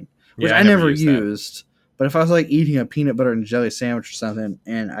touchscreen, which I never used. But if I was like eating a peanut butter and jelly sandwich or something,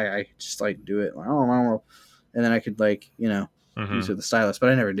 and I just like do it, like, oh, and then I could use it with the stylus, but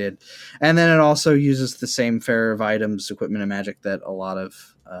I never did. And then it also uses the same fare of items, equipment, and magic that a lot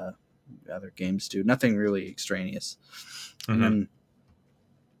of other games do. Nothing really extraneous. Mm-hmm.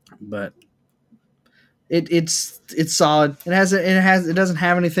 But it's solid. It doesn't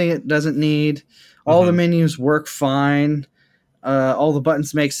have anything it doesn't need. All the menus work fine. All the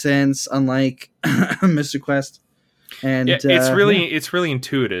buttons make sense, unlike Mystic Quest. And it's really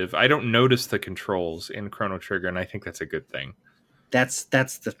intuitive. I don't notice the controls in Chrono Trigger, and I think that's a good thing. There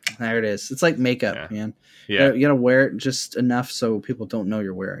it is. It's like makeup, man. Yeah. You gotta wear it just enough so people don't know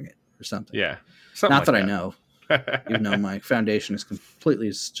you're wearing it or something. Yeah. Not that I know. Even though my foundation is completely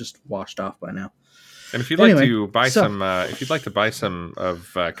just washed off by now. And if you'd like to buy some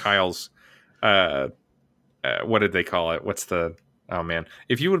of Kyle's, what did they call it?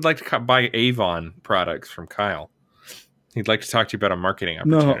 If you would like to buy Avon products from Kyle, he'd like to talk to you about a marketing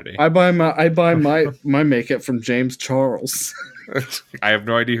opportunity. No, I buy my makeup from James Charles. I have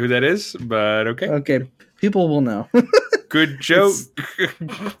no idea who that is, but okay. Okay, people will know. Good joke.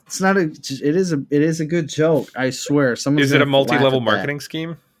 It's not it is a good joke. I swear. Is it a multi-level marketing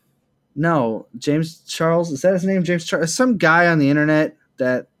scheme? No, James Charles. Is that his name? James Charles. Some guy on the internet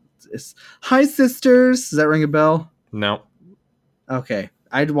that is. Hi, sisters. Does that ring a bell? No. Okay,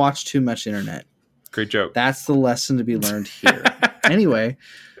 I'd watched too much internet. Great joke. That's the lesson to be learned here. Anyway,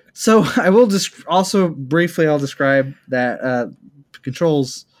 so I will also briefly. I'll describe that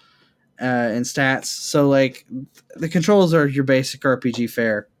controls and stats. So, like, the controls are your basic RPG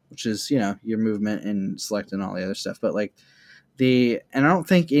fare, which is your movement and select and all the other stuff. But like. And I don't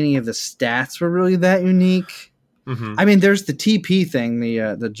think any of the stats were really that unique. Mm-hmm. I mean, there's the TP thing,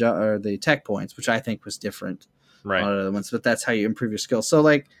 the tech points, which I think was different. Right. A lot of the ones, but that's how you improve your skills. So,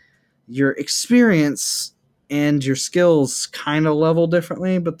 like, your experience and your skills kind of level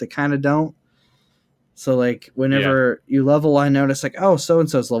differently, but they kind of don't. So, like, whenever you level, I notice, like, oh,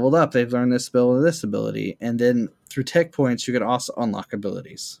 so-and-so's leveled up. They've learned this skill and this ability. And then through tech points, you could also unlock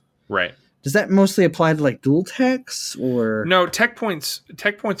abilities. Right. Does that mostly apply to like dual techs or no? Tech points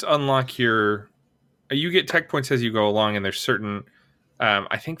unlock you get tech points as you go along, and there's certain.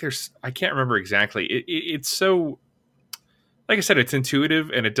 I can't remember exactly. It's so, like I said, it's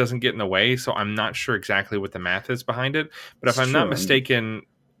intuitive and it doesn't get in the way. So I'm not sure exactly what the math is behind it. But if I'm not mistaken,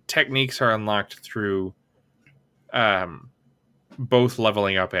 techniques are unlocked through both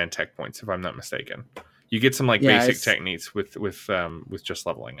leveling up and tech points, if I'm not mistaken. You get some like basic techniques with just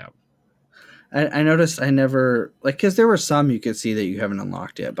leveling up. I noticed I never because there were some you could see that you haven't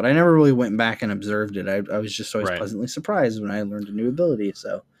unlocked yet, but I never really went back and observed it. I was just always pleasantly surprised when I learned a new ability.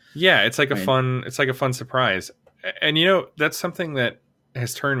 So yeah, it's like a fun surprise, and that's something that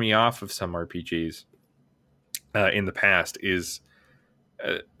has turned me off of some RPGs in the past is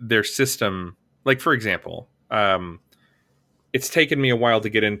their system. Like for example, it's taken me a while to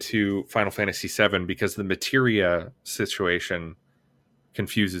get into Final Fantasy VII because the materia situation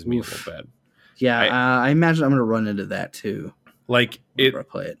confuses me a little bit. Yeah, I imagine I'm going to run into that too. Like I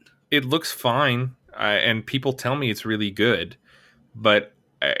play it. It looks fine, and people tell me it's really good, but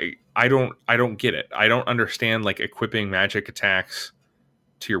I don't get it. I don't understand like equipping magic attacks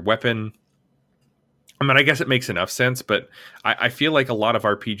to your weapon. I mean, I guess it makes enough sense, but I feel like a lot of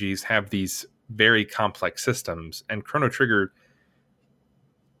RPGs have these very complex systems, and Chrono Trigger,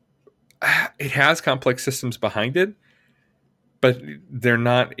 it has complex systems behind it, but they're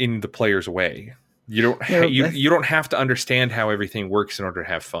not in the player's way. You don't you don't have to understand how everything works in order to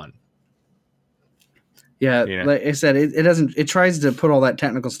have fun. Yeah, like I said, it doesn't. It tries to put all that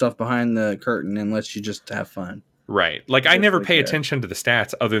technical stuff behind the curtain and lets you just have fun. Right. Like I never pay attention to the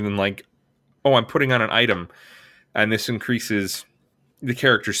stats other than like, oh, I'm putting on an item, and this increases the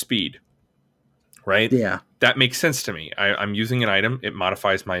character's speed. Right. Yeah, that makes sense to me. I'm using an item; it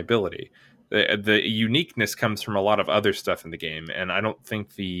modifies my ability. The uniqueness comes from a lot of other stuff in the game, and I don't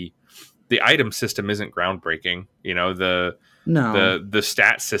think the item system isn't groundbreaking. The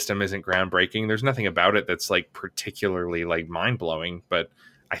stat system isn't groundbreaking. There's nothing about it that's like particularly like mind blowing, but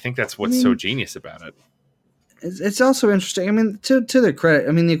I think that's what's so genius about it. It's also interesting. I mean, to their credit,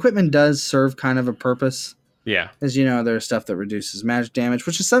 I mean the equipment does serve kind of a purpose. Yeah, as there's stuff that reduces magic damage,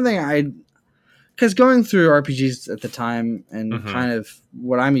 which is something because going through RPGs at the time and kind of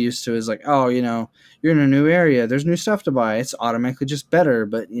what I'm used to is like, oh, you're in a new area, there's new stuff to buy. It's automatically just better,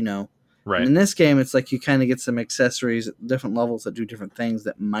 but right. And in this game, it's like you kind of get some accessories at different levels that do different things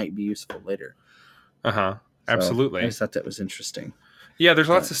that might be useful later. Absolutely. I just thought that was interesting. Yeah, there's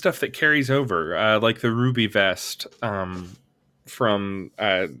lots of stuff that carries over, like the Ruby Vest from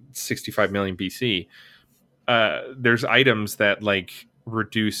 65 million BC. There's items that like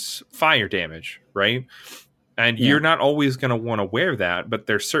reduce fire damage, right? And you're not always going to want to wear that, but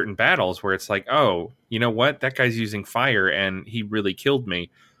there's certain battles where it's like, oh, you know what? That guy's using fire and he really killed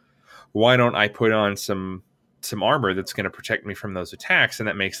me. Why don't I put on some armor that's going to protect me from those attacks? And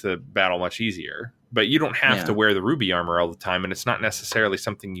that makes the battle much easier. But you don't have to wear the ruby armor all the time, and it's not necessarily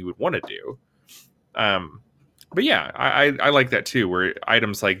something you would want to do. But yeah, I like that too, where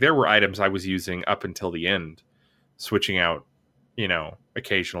items like there were items I was using up until the end, switching out,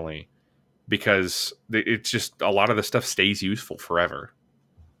 occasionally, because it's just a lot of the stuff stays useful forever.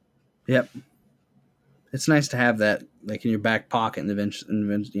 Yep. It's nice to have that like in your back pocket and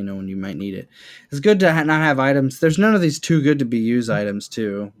eventually, when you might need it. It's good to not have items. There's none of these too good to be used items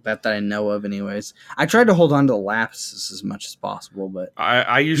too, that I know of anyways. I tried to hold on to the lapises as much as possible, but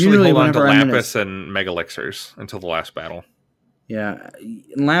I usually hold on to lapis and megalixirs until the last battle. Yeah,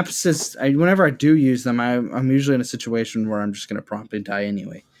 lapises. Whenever I do use them, I'm usually in a situation where I'm just going to promptly die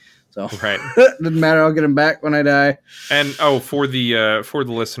anyway. So right, doesn't matter. I'll get them back when I die. And for the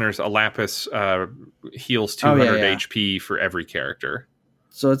listeners, a lapis heals 200 HP for every character.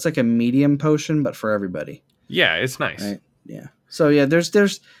 So it's like a medium potion, but for everybody. Yeah, it's nice. Right? Yeah. So yeah, there's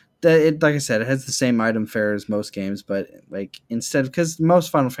like I said, it has the same item fare as most games, but like instead, because most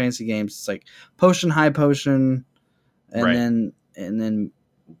Final Fantasy games, it's like potion, high potion, and then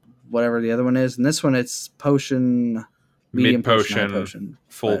whatever the other one is. And this one, it's potion. Mid potion,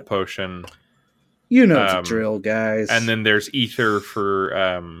 full potion. The drill, guys. And then there's ether for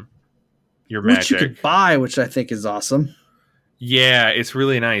your magic. Which you could buy, which I think is awesome. Yeah, it's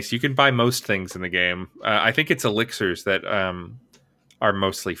really nice. You can buy most things in the game. I think it's elixirs that are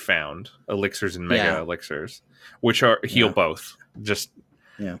mostly found. Elixirs and mega elixirs, which heal both. Just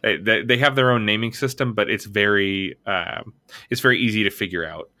they have their own naming system, but it's very easy to figure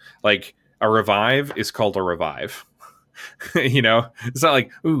out. Like a revive is called a revive. It's not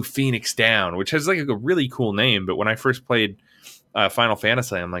like Phoenix Down, which has like a really cool name, but when I first played Final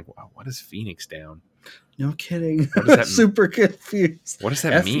Fantasy, I'm like, wow, what is Phoenix Down? No kidding. What does that super confused. What does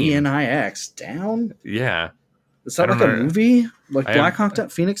that mean? Phoenix Down? Yeah. Is that like a movie? Like Black Hawk Down,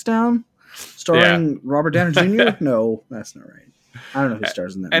 Phoenix Down? Starring Robert Downey Jr.? No, that's not right. I don't know who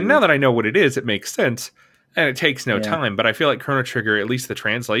stars in that And movie. now that I know what it is, it makes sense. And it takes no time, but I feel like Chrono Trigger, at least the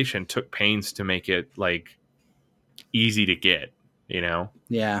translation, took pains to make it like easy to get, You know,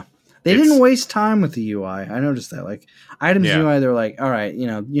 Yeah. They It's- didn't waste time with the UI. I noticed that. Like items Yeah. UI, they're like, all right,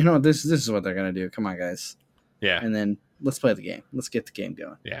 this is what they're gonna do. Come on, guys. yeah, And then let's play the game. Let's get the game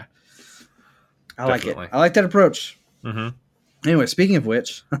going. yeah. I like Definitely. it. I like that approach. hmm Anyway, speaking of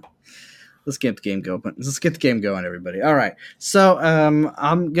which, let's get the game going. Let's get the game going, everybody. All right. So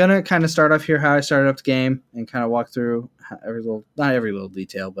I'm gonna kind of start off here how I started up the game and kind of walk through not every little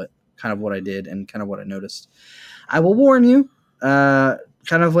detail, but kind of what I did and kind of what I noticed. I will warn you,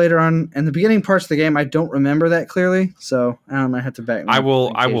 kind of later on in the beginning parts of the game, I don't remember that clearly, so I might have to back. I will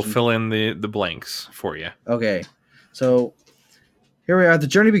occasion. fill in the blanks for you. Okay, so here we are. The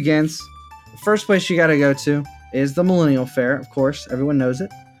journey begins. The first place you got to go to is the Millennial Fair. Of course, everyone knows it.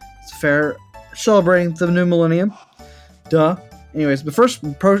 It's a fair celebrating the new millennium. Duh. Anyways, my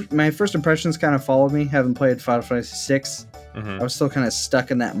first impressions kind of followed me. Having played Final Fantasy VI, hmm I was still kind of stuck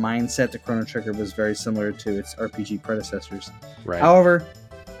in that mindset that Chrono Trigger was very similar to its RPG predecessors. Right. However,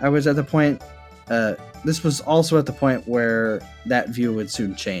 I was at the point. This was also at the point where that view would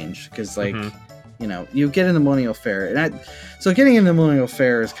soon change because, like, Mhm. you get in the Millennial Fair, so getting in the Millennial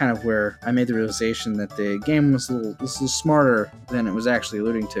Fair is kind of where I made the realization that the game was a little smarter than it was actually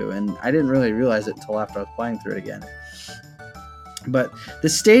alluding to, and I didn't really realize it until after I was playing through it again. But the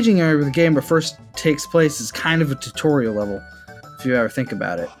staging area where the game first takes place is kind of a tutorial level, if you ever think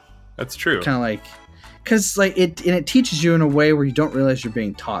about it. That's true. Kind of like, because like it teaches you in a way where you don't realize you're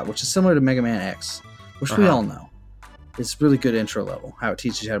being taught, which is similar to Mega Man X, which we Uh-huh. all know. It's really good intro level, how it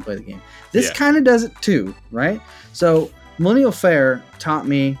teaches you how to play the game. This Yeah. kind of does it too, right? So Millennial Fair taught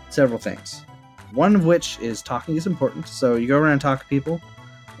me several things. One of which is talking is important. So you go around and talk to people,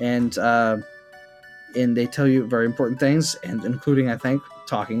 and they tell you very important things, and including, I think,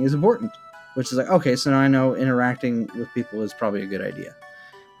 talking is important. Which is like, okay, so now I know interacting with people is probably a good idea,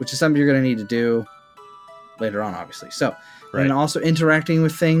 which is something you're going to need to do later on, obviously. So, Right. and also interacting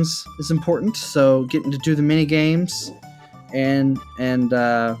with things is important. So, getting to do the mini games and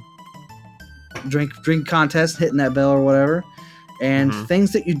drink contest, hitting that bell or whatever, and Mhm.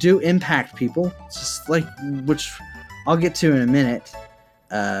 things that you do impact people. It's just like, which I'll get to in a minute,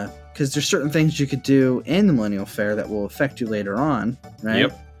 because there's certain things you could do in the Millennial Fair that will affect you later on, right?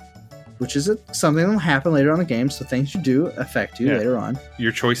 Yep. Which is something that will happen later on in the game. So things you do affect you Yeah. later on,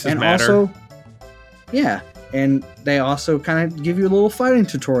 Your choices and matter. also, yeah, and they also kind of give you a little fighting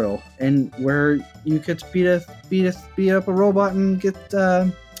tutorial, and where you get to beat up a robot and get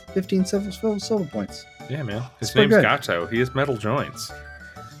 15 silver points. Yeah, man. His It's pretty name's good. Gato. He has metal joints.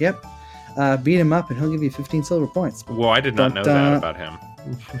 Yep, beat him up, and he'll give you 15 silver points. Well, I did not know that about him.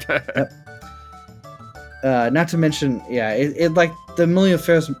 Not to mention, yeah, it like the Millennial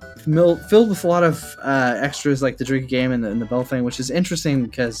Fair is filled with a lot of extras, like the drinking game and the bell thing, which is interesting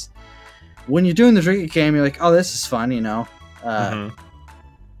because when you're doing the drinking game, you're like, oh, this is fun, Mhm.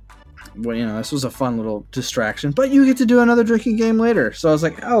 Well, this was a fun little distraction, but you get to do another drinking game later. So I was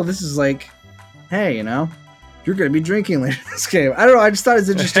like, oh, this is like, hey, you're going to be drinking later in this game. I don't know. I just thought it's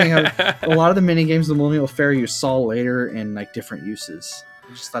interesting how a lot of the mini games of the Millennial Fair you saw later in like different uses.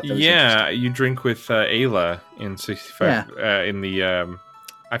 I just thought that was Yeah, you drink with Ayla in 65. In the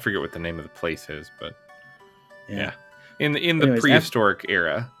I forget what the name of the place is, but interesting. in the Anyways, prehistoric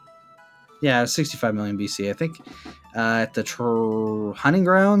era. Yeah, 65 million BC, I think. At the hunting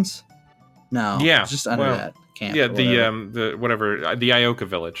grounds? No. Yeah, Just under well, that camp. Yeah, or the Ioka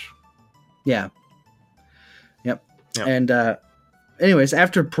village. Yeah. Yep. Yep. And anyways,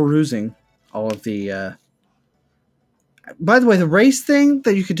 after perusing all of the by the way, the race thing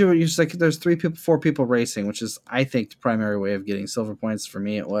that you could do, it's like there's 4 people racing, which is, I think, the primary way of getting silver points. For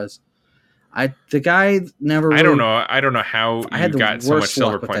me, it was. The guy never really, I don't know how I you had the got so much worst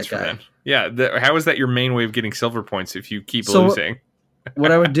silver luck with points that from guy. that. Yeah, how is that your main way of getting silver points if you keep So- losing?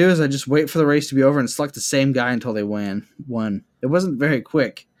 What I would do is I just wait for the race to be over and select the same guy until they won. It wasn't very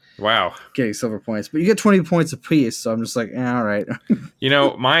quick Wow. getting silver points, but you get 20 points apiece. So I'm just like, all right.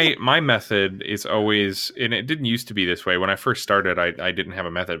 My method is always, and it didn't used to be this way. When I first started, I didn't have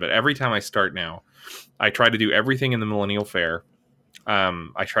a method, but every time I start now, I try to do everything in the Millennial Fair.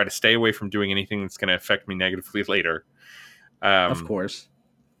 I try to stay away from doing anything that's going to affect me negatively later. Of course.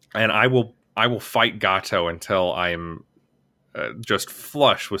 And I will fight Gato until I'm just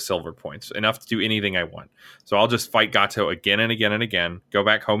flush with silver points, enough to do anything I want. So I'll just fight Gato again and again and again, go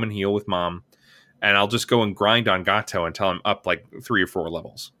back home and heal with Mom, and I'll just go and grind on Gato until I'm up like 3 or 4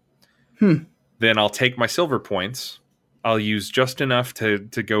 levels. Then I'll take my silver points. I'll use just enough to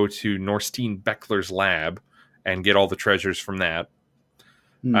go to Norstein Beckler's lab and get all the treasures from that.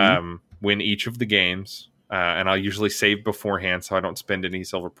 Win each of the games, and I'll usually save beforehand so I don't spend any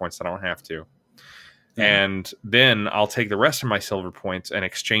silver points that I don't have to. And then I'll take the rest of my silver points and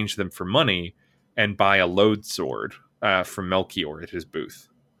exchange them for money and buy a load sword from Melchior at his booth,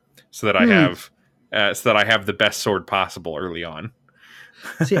 so that I have the best sword possible early on.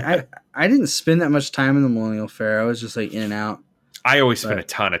 See, I didn't spend that much time in the Millennial Fair. I was just like in and out. I always spend a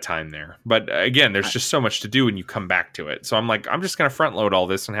ton of time there, but again, there's just so much to do when you come back to it. So I'm like, I'm just going to front load all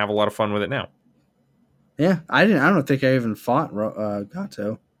this and have a lot of fun with it now. Yeah, I don't think I even fought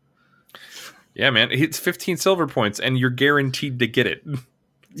Gato. Yeah, man, it's 15 silver points, and you're guaranteed to get it.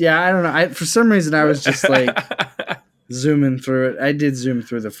 Yeah, I don't know. For some reason, I was just like zooming through it. I did zoom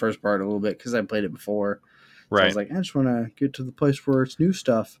through the first part a little bit because I played it before. So right. I was like, I just want to get to the place where it's new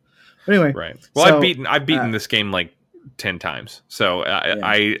stuff. But anyway, right. Well, so, I've beaten this game like 10 times, so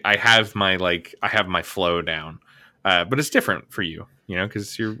I have my flow down, but it's different for you,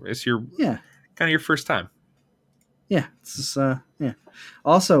 because it's your kind of your first time. Yeah, it's just, yeah.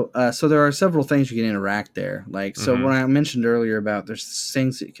 Also, so there are several things you can interact there. Like, so when I mentioned earlier about there's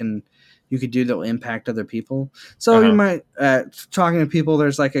things that you could do that will impact other people. So you might talking to people.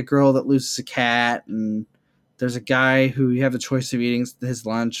 There's like a girl that loses a cat, and there's a guy who you have the choice of eating his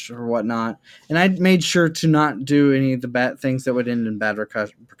lunch or whatnot. And I made sure to not do any of the bad things that would end in bad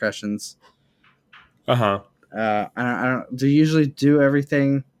repercussions. I don't. Do you usually do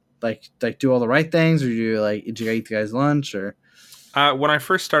everything? Like do all the right things, or do you eat the guy's lunch, or? When I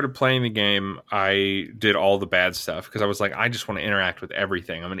first started playing the game, I did all the bad stuff because I was like, I just want to interact with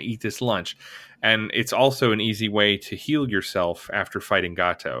everything. I'm going to eat this lunch, and it's also an easy way to heal yourself after fighting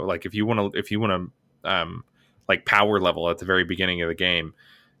Gato. Like if you want to, like power level at the very beginning of the game,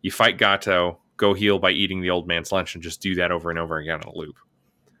 you fight Gato, go heal by eating the old man's lunch, and just do that over and over again on a loop.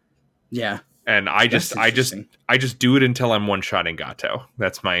 Yeah. And I just do it until I'm one-shotting Gato.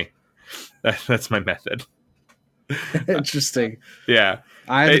 That's my method. Interesting. Yeah.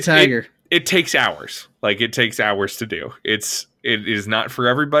 I have a tiger. It takes hours. Like it takes hours to do. It is not for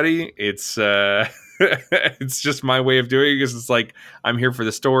everybody. It's it's just my way of doing it because it's like I'm here for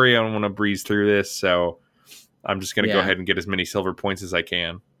the story. I don't want to breeze through this, so I'm just going to go ahead and get as many silver points as I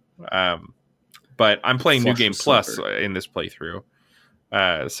can. But I'm playing New Game Plus in this playthrough.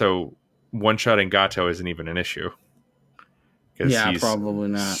 So one-shotting Gato isn't even an issue. Yeah, he's probably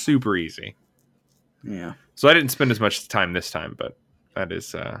not. Super easy. Yeah. So I didn't spend as much time this time, but that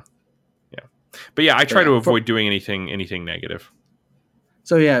is, yeah. But yeah, I try to avoid doing anything negative.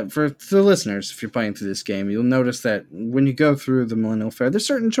 So yeah, for the listeners, if you're playing through this game, you'll notice that when you go through the Millennial Fair, there's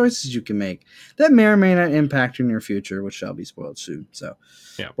certain choices you can make that may or may not impact in your future, which shall be spoiled soon. So,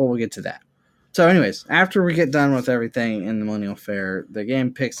 yeah, but we'll get to that. So anyways, after we get done with everything in the Millennial Fair, the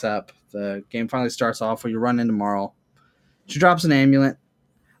game picks up. The game finally starts off where you run into Marle. She drops an amulet.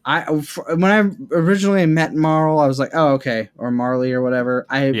 When I originally met Marle, I was like, oh, okay, or Marley or whatever.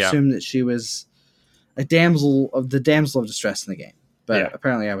 I assumed that she was a damsel of distress in the game. But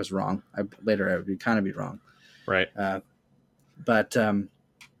apparently I was wrong. Later I would kind of be wrong. Right. But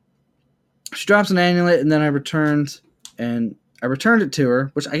she drops an amulet, and then I returned it to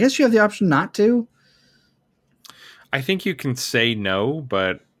her, which I guess you have the option not to. I think you can say no,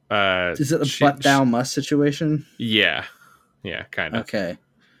 but... is it a thou must situation? Yeah. Yeah, kind of. Okay.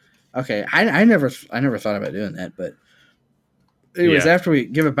 I never thought about doing that, but anyways, after we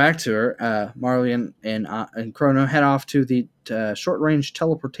give it back to her, Marley and Chrono head off to the short-range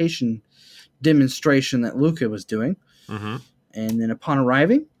teleportation demonstration that Luca was doing. Mm-hmm. And then upon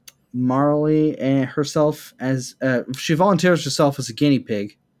arriving, Marley and herself she volunteers herself as a guinea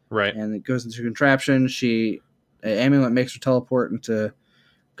pig. Right. And it goes into a contraption. Amulet makes her teleport into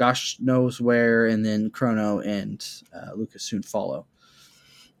gosh knows where, and then Chrono and Luca soon follow.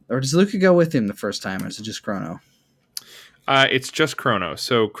 Or does Luca go with him the first time, or is it just Chrono? It's just Chrono.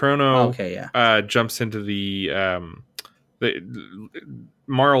 So Chrono jumps into the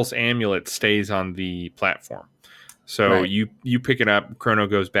Marle's amulet stays on the platform. So you pick it up, Chrono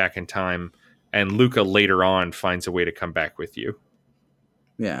goes back in time, and Luca later on finds a way to come back with you.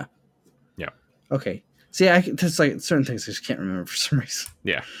 Yeah. Yeah. Okay. See, there's like certain things I just can't remember for some reason.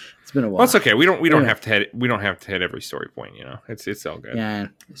 Yeah. It's been a while. Well, it's okay. We don't have to hit every story point, It's all good. Yeah,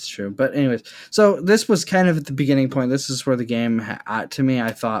 it's true. But anyways, so this was kind of at the beginning point. This is where the game to me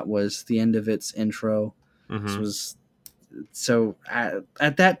I thought was the end of its intro. Mm-hmm. This was so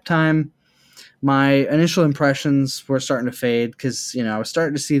at that time my initial impressions were starting to fade because, I was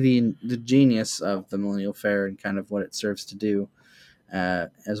starting to see the genius of the Millennial Fair and kind of what it serves to do,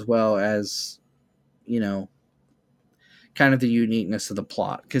 as well as, kind of the uniqueness of the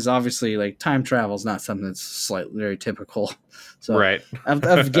plot. Because obviously, like, time travel is not something that's very typical. So, right.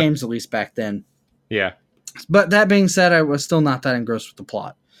 of games, at least back then. Yeah. But that being said, I was still not that engrossed with the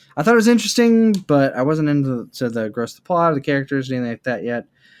plot. I thought it was interesting, but I wasn't into the gross the plot of the characters or anything like that yet.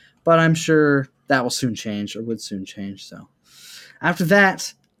 But I'm sure that will soon change, or would soon change. So after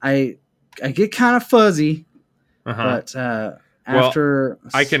that, I get kind of fuzzy. But after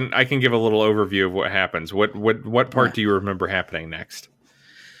I can give a little overview of what happens. What part do you remember happening next?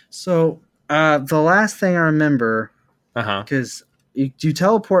 So the last thing I remember, because you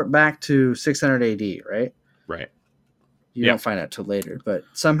teleport back to 600 AD, right? Right. You don't find out till later, but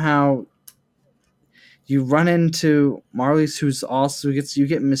somehow you run into Marley's, who's also who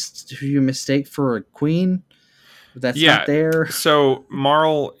you mistake for a queen. But that's not there. So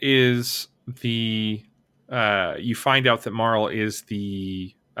Marl is the. You find out that Marl is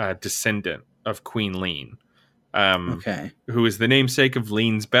the descendant of Queen Lean. Who is the namesake of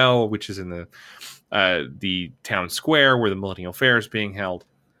Lean's Bell, which is in the town square where the Millennial Fair is being held.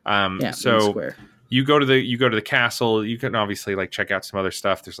 So you go to the castle. You can obviously like check out some other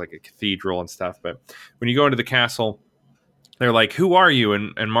stuff. There's like a cathedral and stuff. But when you go into the castle, they're like, "Who are you?"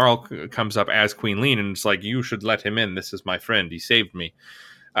 And Marl comes up as Queen Lean, and it's like, "You should let him in. This is my friend. He saved me."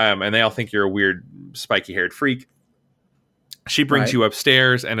 And they all think you're a weird, spiky-haired freak. She brings you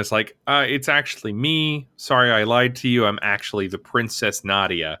upstairs, and it's like, it's actually me. Sorry, I lied to you. I'm actually the Princess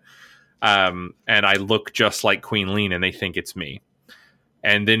Nadia. And I look just like Queen Lean, and they think it's me.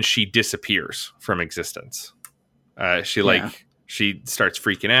 And then she disappears from existence. She starts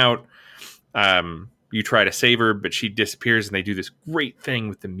freaking out. You try to save her, but she disappears, and they do this great thing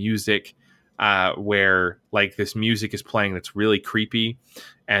with the music. Where like this music is playing that's really creepy,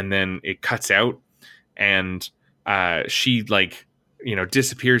 and then it cuts out, and she like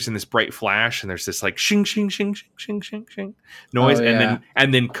disappears in this bright flash, and there's this like shing shing shing shing shing shing shing noise,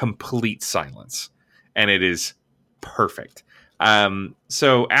 and then complete silence, and it is perfect.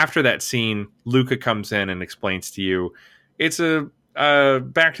 So after that scene, Luca comes in and explains to you it's a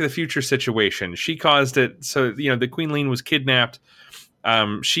Back to the Future situation. She caused it, so the Queen Lean was kidnapped.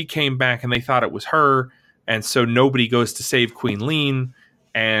 She came back and they thought it was her, and so nobody goes to save Queen Lean,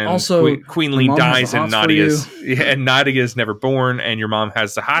 and also Queen Lean dies, and Nadia's never born, and your mom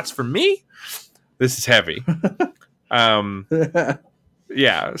has the hots for me. This is heavy. So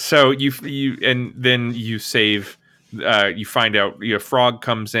you and then you save. You find out Frog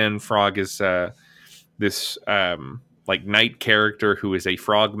comes in. Frog is this like knight character who is a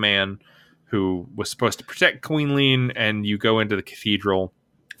frog man who was supposed to protect Queen Lean, and you go into the cathedral,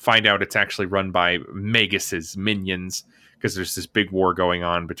 find out it's actually run by Magus's minions, because there's this big war going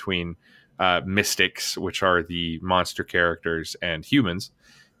on between mystics, which are the monster characters, and humans.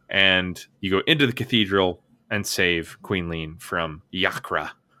 And you go into the cathedral and save Queen Lean from Yakra.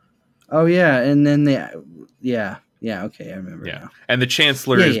 Oh, yeah, and then okay, I remember. Yeah, now. And the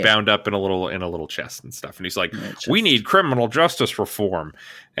Chancellor is bound up in a little chest and stuff, and he's like, "We need criminal justice reform,"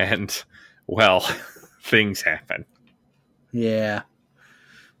 and well, things happen. Yeah.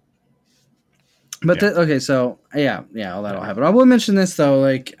 But all that'll happen. I will mention this though.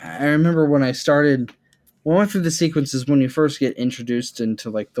 Like, I remember when I went through the sequences when you first get introduced into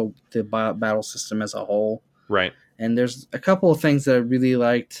like the battle system as a whole. Right. And there's a couple of things that I really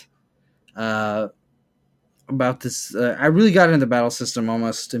liked about this. I really got into the battle system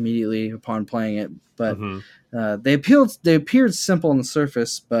almost immediately upon playing it, but they appeared simple on the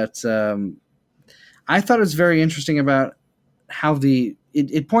surface, but I thought it was very interesting about how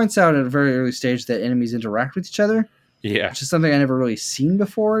it points out at a very early stage that enemies interact with each other. Yeah, which is something I never really seen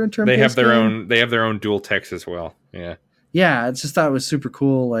before in terms. They have their own dual text as well. Yeah, yeah. I just thought it was super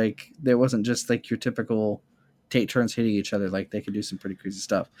cool. Like, there wasn't just like your typical take turns hitting each other. Like, they could do some pretty crazy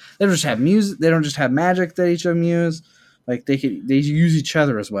stuff. They don't just have music. They don't just have magic that each of them use. Like, they use each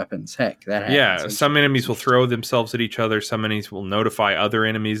other as weapons. Heck, that happens. Yeah, some enemies will throw themselves at each other. Some enemies will notify other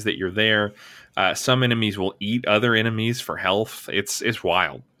enemies that you're there. Some enemies will eat other enemies for health. It's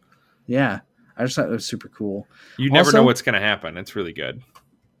wild. Yeah, I just thought it was super cool. You never know what's going to happen. It's really good.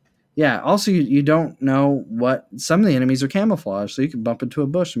 Yeah. Also, you don't know what some of the enemies are camouflaged, so you can bump into a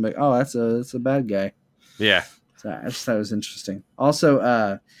bush and be like, "Oh, that's a bad guy." Yeah. So I just thought it was interesting.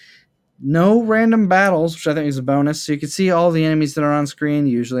 Also, no random battles, which I think is a bonus. So you can see all the enemies that are on screen,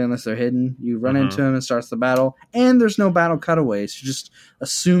 usually, unless they're hidden. You run into them and starts the battle. And there's no battle cutaways. You just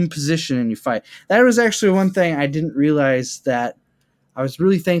assume position and you fight. That was actually one thing I didn't realize that I was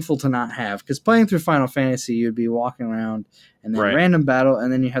really thankful to not have. Because playing through Final Fantasy, you'd be walking around and then random battle,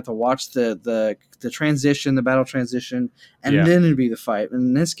 and then you have to watch the transition, the battle transition, and then it'd be the fight. And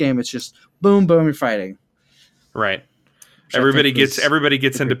in this game, it's just boom, boom, you're fighting. Right. Everybody gets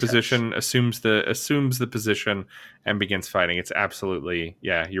into position, assumes the position, and begins fighting. It's absolutely,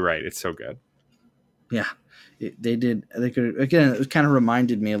 you're right. It's so good. Yeah. They did. They could again. It kind of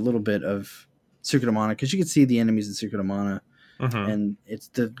reminded me a little bit of Secret of Mana because you could see the enemies in Secret of Mana, and it's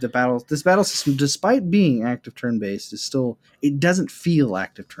the battle. This battle system, despite being active turn based, is still it doesn't feel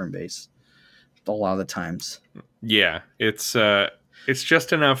active turn based a lot of the times. Yeah, it's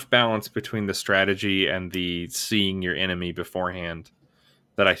just enough balance between the strategy and the seeing your enemy beforehand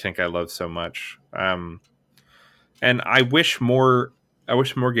that I think I love so much. And I wish more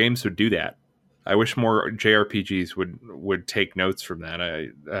games would do that. I wish more JRPGs would take notes from that.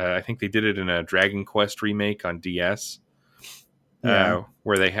 I think they did it in a Dragon Quest remake on DS,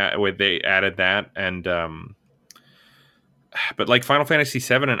 where they added that, and but like Final Fantasy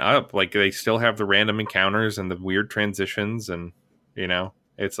VII and up, like they still have the random encounters and the weird transitions, and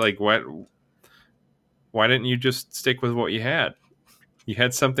it's like what? Why didn't you just stick with what you had? You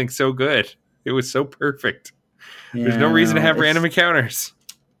had something so good. It was so perfect. Yeah, There's no reason to have random encounters.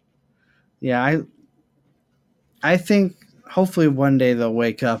 Yeah, I think hopefully one day they'll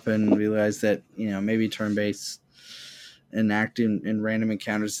wake up and realize that maybe turn based and acting in random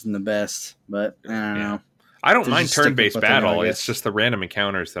encounters isn't the best. But I don't know. I don't mind Just stick with turn-based what they know, battle. I It's guess. just the random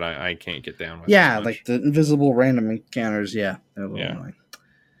encounters that I can't get down with. Yeah, as much. like the invisible random encounters. Yeah, they're a little Yeah. annoying.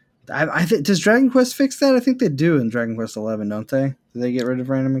 I think does Dragon Quest fix that? I think they do in Dragon Quest 11, don't they? Do they get rid of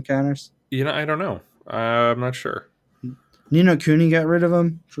random encounters? I don't know. I'm not sure. Ni no Kuni got rid of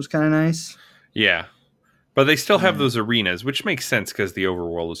them, which was kind of nice. Yeah, but they still have those arenas, which makes sense because the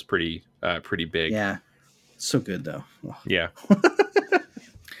overworld is pretty big. Yeah, so good though. Oh. Yeah.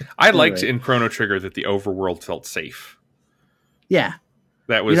 I liked Anyway. in Chrono Trigger that the overworld felt safe. Yeah,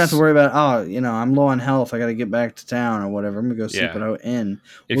 That you was don't have to worry about I'm low on health. I got to get back to town or whatever. I'm gonna go sleep Yeah. at an inn.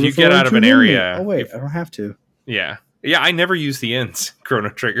 If What you I get out of tune an in? area. Oh wait, I don't have to. Yeah. I never use the inns Chrono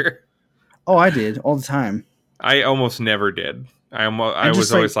Trigger. Oh, I did all the time. I almost never did. I just,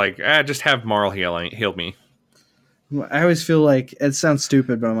 was always like, just have Marl heal me. I always feel like it sounds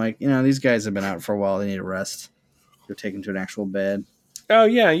stupid, but I'm like, these guys have been out for a while. They need a rest. They're taken to an actual bed. Oh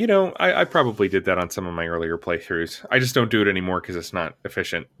yeah, I probably did that on some of my earlier playthroughs. I just don't do it anymore because it's not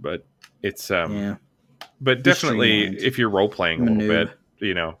efficient. But it's Yeah. But definitely, streamlined. if you're role playing a I'm a little noob.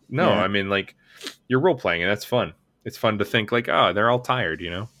 bit, no, Yeah. I mean like you're role playing and that's fun. It's fun to think like, they're all tired,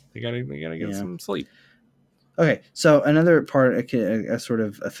 They gotta get some sleep. Okay, so another part, a sort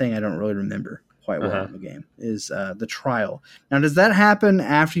of a thing I don't really remember quite well in the game is the trial. Now, does that happen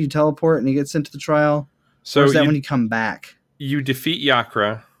after you teleport and you get sent to the trial? So Or is that when you come back? you defeat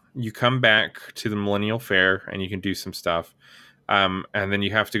Yakra, you come back to the Millennial Fair, and you can do some stuff. And then you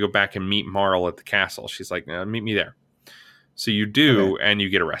have to go back and meet Marl at the castle. She's like, meet me there. So you do, and you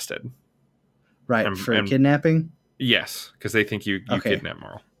get arrested. Right, for kidnapping? Yes, because they think you kidnap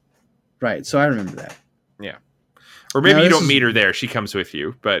Marl. Right, so I remember that. Yeah. Or maybe Now, you this don't is- meet her there. She comes with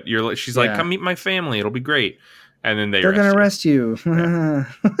you. But she's like, Yeah. come meet my family. It'll be great. And then They're going to arrest you.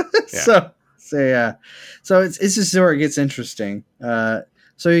 So yeah. So it's just where it gets interesting.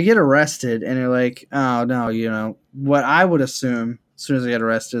 So you get arrested and you're like, oh no, what I would assume as soon as I get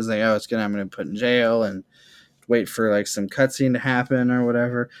arrested is like, I'm going to be put in jail and wait for like some cutscene to happen or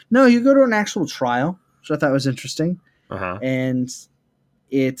whatever. No, you go to an actual trial, which I thought was interesting. Uh-huh. And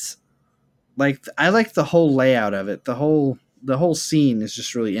it's like, I like the whole layout of it. The whole scene is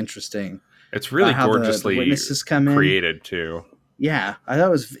just really interesting. It's really How the gorgeously witnesses come in. created too. Yeah, I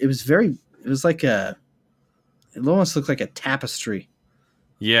thought it was like it almost looked like a tapestry.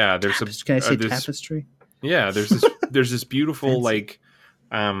 Yeah, there's Can I say this- tapestry? Yeah, there's this beautiful Fancy.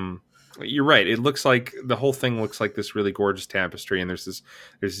 you're right. It looks like the whole thing looks like this really gorgeous tapestry, and there's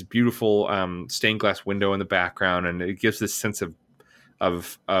this beautiful stained glass window in the background, and it gives this sense of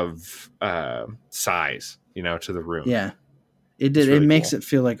size, to the room. Yeah, it did. It's really it makes cool. it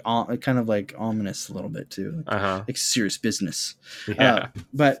feel like kind of like ominous a little bit too, Uh-huh. like serious business. Yeah.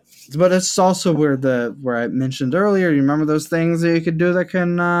 But it's also where I mentioned earlier. You remember those things that you could do that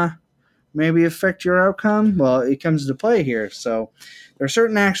can maybe affect your outcome? Well, it comes into play here. So there are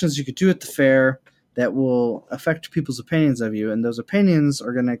certain actions you could do at the fair that will affect people's opinions of you, and those opinions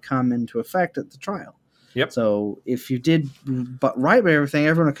are going to come into effect at the trial. Yep. So if you did right by everything,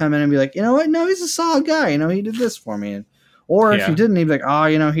 everyone will come in and be like, you know what? No, he's a solid guy. He did this for me. Or if Yeah. you didn't, he'd be like,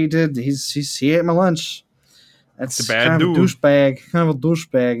 oh, he did. He ate my lunch. That's It's a bad kind of dude. Kind of a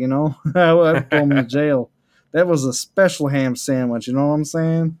douchebag, I would throw him in jail. That was a special ham sandwich, you know what I'm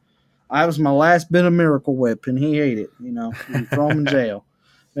saying? I was my last bit of Miracle Whip, and he ate it, You throw him in jail.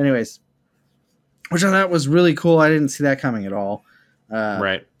 Anyways, which I thought was really cool. I didn't see that coming at all.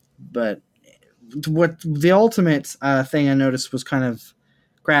 Right. But what the ultimate thing I noticed was kind of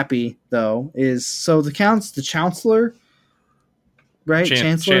crappy, though, is so the chancellor, right?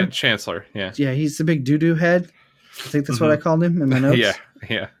 Chancellor? Chancellor, yeah. Yeah, he's the big doo-doo head. I think that's what I called him in my notes.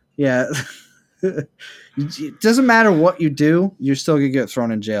 Yeah. Yeah. It doesn't matter what you do, you're still gonna get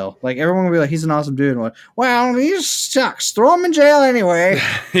thrown in jail. Like everyone will be like, "He's an awesome dude." And like, well, he sucks. Throw him in jail anyway.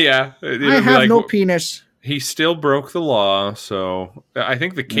 Yeah. I have no penis. He still broke the law, so I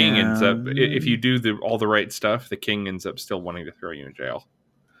think the king ends up, if you do all the right stuff, the king ends up still wanting to throw you in jail.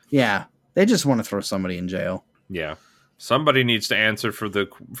 Yeah, they just want to throw somebody in jail. Yeah, somebody needs to answer for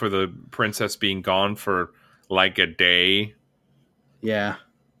the princess being gone for like a day. Yeah,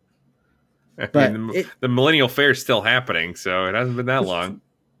 but the millennial fair is still happening, so it hasn't been that long.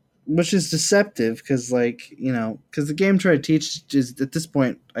 Which is deceptive because, because the game tried to teach is at this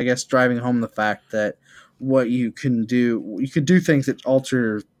point, I guess, driving home the fact that what you could do things that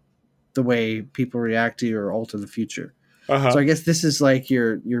alter the way people react to you or alter the future. So I guess this is like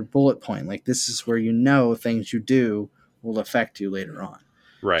your bullet point. Like this is where things you do will affect you later on.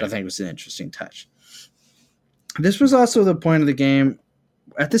 Right. Which I think was an interesting touch. This was also the point of the game.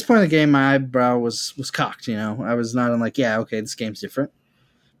 At this point of the game, my eyebrow was cocked. I was not like, yeah, okay, this game's different.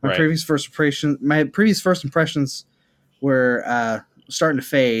 My previous first impressions were starting to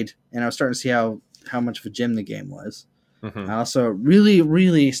fade, and I was starting to see how much of a gem the game was. Mm-hmm. I also really,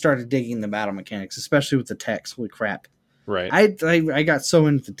 really started digging the battle mechanics, especially with the text. Holy crap! Right. I got so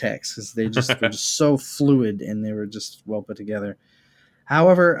into the text because they were just so fluid and they were just well put together.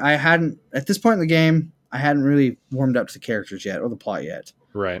 However, at this point in the game, I hadn't really warmed up to the characters yet or the plot yet.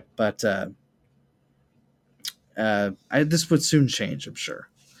 Right. But this would soon change, I'm sure.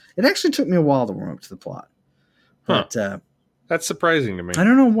 It actually took me a while to warm up to the plot. But that's surprising to me. I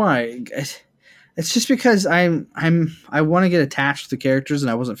don't know why. It's just because I want to get attached to the characters,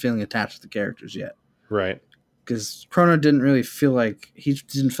 and I wasn't feeling attached to the characters yet. Right. Because Chrono didn't really feel like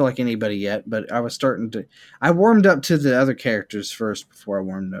anybody yet, but I was starting to. I warmed up to the other characters first before I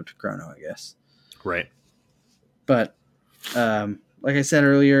warmed up to Chrono, I guess. Right. But like I said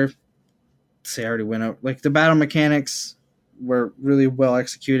earlier, I already went up. Like the battle mechanics were really well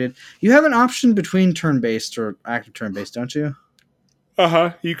executed. You have an option between turn-based or active turn-based, don't you?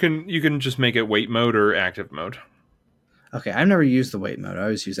 You can just make it wait mode or active mode. Okay, I've never used the wait mode. I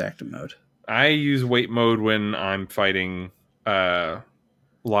always use active mode. I use wait mode when I'm fighting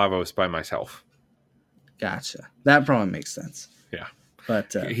Lavos by myself. Gotcha. That probably makes sense. Yeah.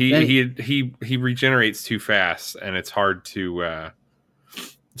 But he regenerates too fast, and it's hard to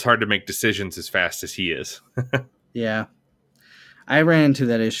make decisions as fast as he is. Yeah. I ran into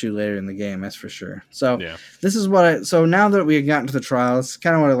that issue later in the game, that's for sure. So yeah. This is so now that we have gotten to the trial, it's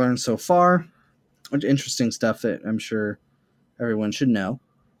kind of what I learned so far. Interesting stuff that I'm sure everyone should know.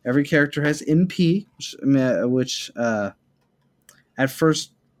 Every character has MP, which at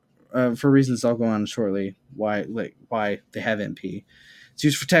first, for reasons I'll go on shortly, why they have MP. It's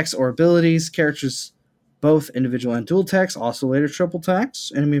used for text or abilities. Characters, both individual and dual text, also later triple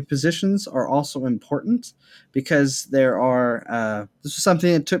text. Enemy positions are also important because there are. This was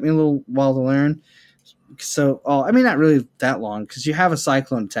something that took me a little while to learn. So, not really that long, because you have a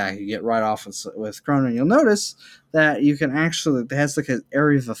cyclone attack you get right off with Chrono, and you'll notice that you can actually, it has like an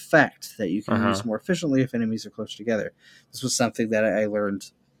area of effect that you can use more efficiently if enemies are close together. This was something that I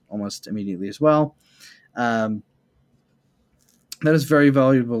learned almost immediately as well. That is very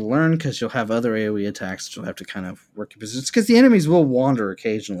valuable to learn because you'll have other AoE attacks that you'll have to kind of work your positions, because the enemies will wander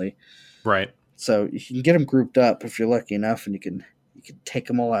occasionally. Right. So you can get them grouped up if you're lucky enough, and you can take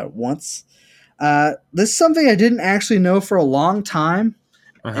them all out at once. This is something I didn't actually know for a long time.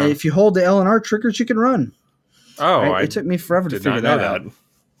 If you hold the L and R triggers, you can run. Oh, right? It took me forever to figure that out.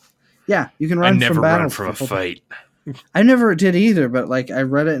 Yeah, you can run. I never from run from a fight. I never did either, but like I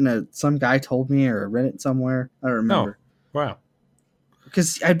read it some guy told me, or I read it somewhere. I don't remember. Oh, wow.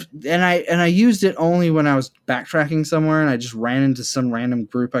 Because I used it only when I was backtracking somewhere, and I just ran into some random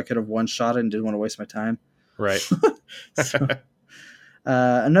group I could have one-shotted and didn't want to waste my time. Right. So,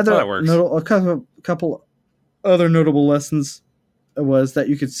 a couple other notable lessons was that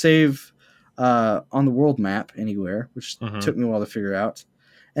you could save on the world map anywhere, which took me a while to figure out.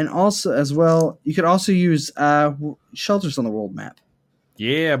 And also, as well, you could also use shelters on the world map.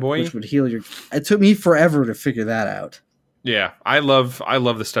 Yeah, boy. Which would heal your... It took me forever to figure that out. Yeah, I love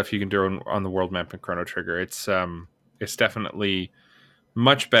the stuff you can do on the world map in Chrono Trigger. It's definitely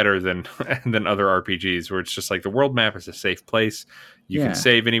much better than other RPGs, where it's just like the world map is a safe place. You can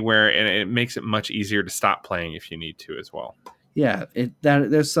save anywhere, and it makes it much easier to stop playing if you need to as well. Yeah,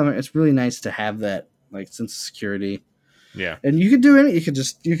 it's really nice to have that like sense of security. Yeah, and you could do it. You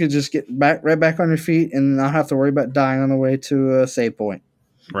could just get right back on your feet and not have to worry about dying on the way to a save point.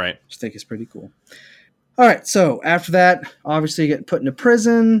 Right, which I think is pretty cool. All right, so after that, obviously you get put into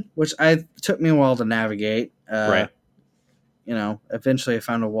prison, which took me a while to navigate. Right. You know, eventually I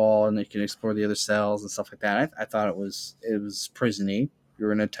found a wall and you can explore the other cells and stuff like that. I thought it was prison-y. You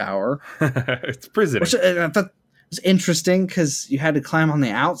were in a tower. It's prison. Which I thought was interesting because you had to climb on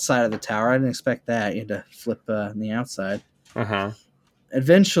the outside of the tower. I didn't expect that. You had to flip on the outside. Uh-huh.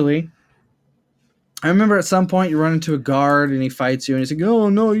 Eventually, I remember at some point you run into a guard and he fights you and he's like, "Oh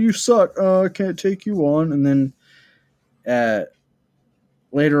no, you suck. I can't take you on." And then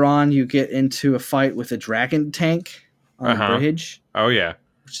later on, you get into a fight with a dragon tank on the bridge. Oh yeah,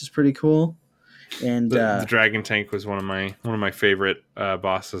 which is pretty cool. And the dragon tank was one of my favorite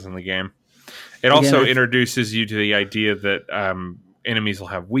bosses in the game. It also introduces you to the idea that enemies will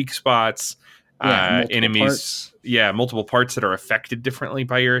have weak spots. Multiple parts that are affected differently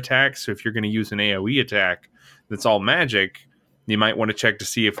by your attacks. So if you're going to use an AoE attack that's all magic, you might want to check to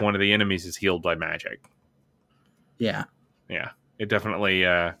see if one of the enemies is healed by magic. Yeah. It definitely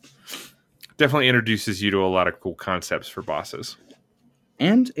introduces you to a lot of cool concepts for bosses.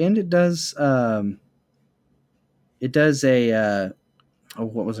 And it does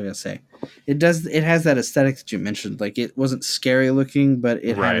what was I going to say? It has that aesthetic that you mentioned. Like, it wasn't scary looking, but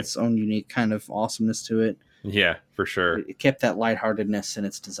it had its own unique kind of awesomeness to it. Yeah, for sure. It kept that lightheartedness in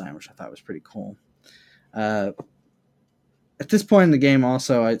its design, which I thought was pretty cool. At this point in the game,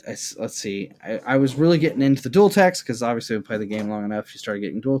 also, let's see. I was really getting into the dual techs because obviously we played the game long enough. You started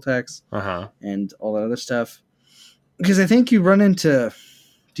getting dual techs and all that other stuff. Because I think you run into...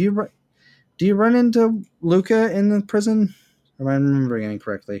 Do you run into Luca in the prison? Am I remembering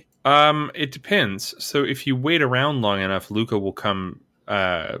incorrectly? It depends. So if you wait around long enough, Luca will come.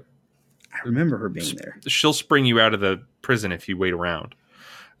 I remember her being there. She'll spring you out of the prison if you wait around.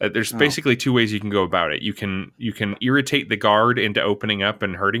 There's basically two ways you can go about it. You can irritate the guard into opening up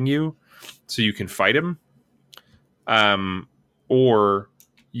and hurting you, so you can fight him. Or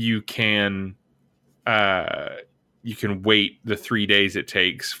you can wait the 3 days it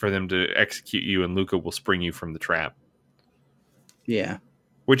takes for them to execute you, and Luca will spring you from the trap. Yeah.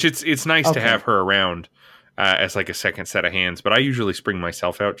 Which it's nice to have her around as like a second set of hands, but I usually spring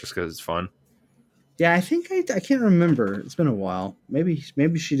myself out just because it's fun. Yeah, I think I can't remember. It's been a while. Maybe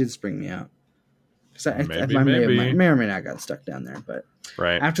she did spring me out. I may or may not got stuck down there. But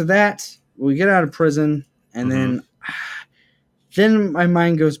after that, we get out of prison, and then my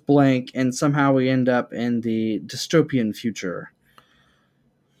mind goes blank, and somehow we end up in the dystopian future.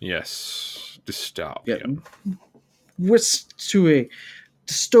 Yes, dystopian. Yeah. To a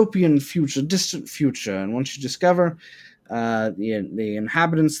dystopian future, distant future, and once you discover the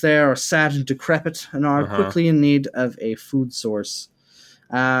inhabitants there are sad and decrepit and are quickly in need of a food source.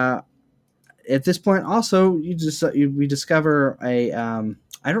 At this point, also, we discover a I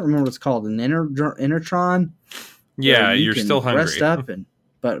don't remember what it's called, an Intertron. Yeah, you're still hungry. Rest up,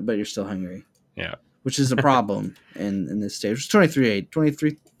 but you're still hungry. Yeah, which is a problem in this stage. It's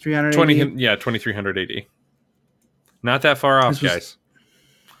 2300 Yeah, 2300 AD. Not that far off, guys.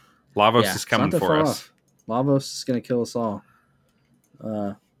 Lavos is coming for us. Off. Lavos is going to kill us all.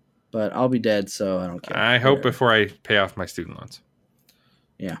 But I'll be dead, so I don't care. I hope before I pay off my student loans.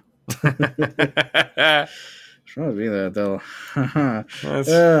 Yeah. Sure, be that though.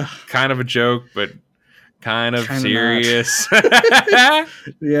 That's kind of a joke, but kind of serious.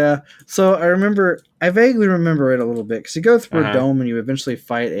 Yeah. So I vaguely remember it a little bit because you go through a dome and you eventually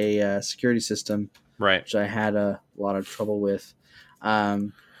fight a security system. Right. Which I had a lot of trouble with.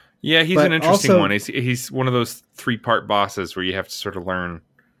 Yeah, he's an interesting one. He's one of those 3-part bosses where you have to sort of learn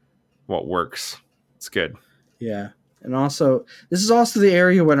what works. It's good. Yeah. And also, this is also the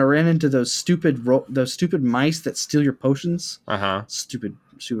area when I ran into those stupid mice that steal your potions. Stupid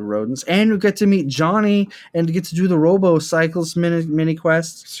rodents. And we get to meet Johnny and get to do the Robo Cycles mini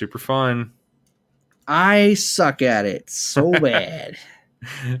quest. Super fun. I suck at it so bad.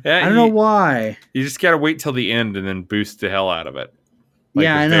 I don't know why. You just gotta wait till the end and then boost the hell out of it.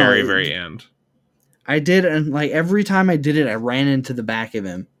 I know. Very, very end. I did, and every time I did it, I ran into the back of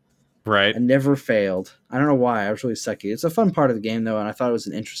him. Right. I never failed. I don't know why. I was really sucky. It's a fun part of the game, though, and I thought it was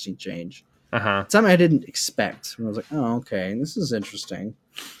an interesting change. Something I didn't expect. I was like, oh, okay, this is interesting.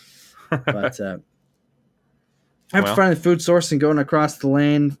 But after finding the food source and going across the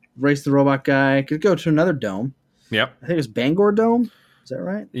lane, race the robot guy, I could go to another dome. Yep. I think it was Bangor Dome. Is that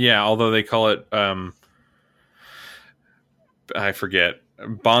right? Yeah, although they call it, I forget,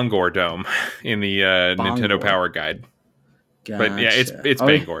 Bangor Dome in the Nintendo Power Guide. Gotcha. But yeah, it's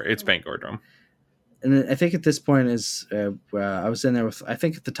Bangor. It's Bangor Dome. And I think at this point I was in there with, I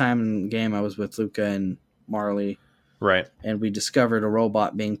think at the time in the game I was with Luca and Marley. Right. and we discovered a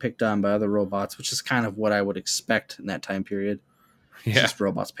robot being picked on by other robots, which is kind of what I would expect in that time period. It's Yeah. just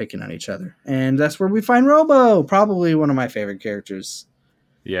robots picking on each other. And that's where we find Robo, probably one of my favorite characters.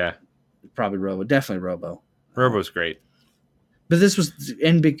 Yeah. Probably Robo, definitely Robo. Robo's great. But this was,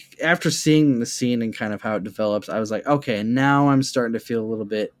 and after seeing the scene and kind of how it develops, I was like, okay, now I'm starting to feel a little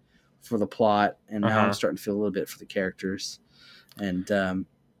bit for the plot, and now I'm starting to feel a little bit for the characters. And,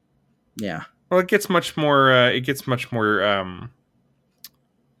 yeah. Well, it gets much more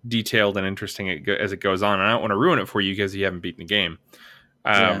detailed and interesting as it goes on. And I don't want to ruin it for you because you haven't beaten the game.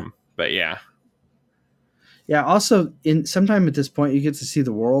 But yeah. Yeah, also, sometime at this point, you get to see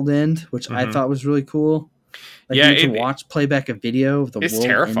the world end, which I thought was really cool. Like, Yeah, you get to play back a video of the it's world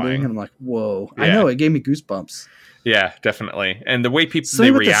terrifying. ending, and I'm like, whoa. Yeah. I know, it gave me goosebumps. Yeah, definitely. And the way people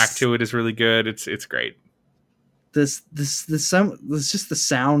Something they with react to it is really good. It's great. This just the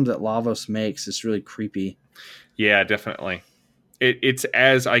sound that Lavos makes is really creepy. Yeah, definitely. It's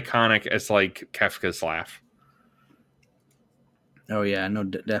as iconic as like Kefka's laugh. Oh yeah, no,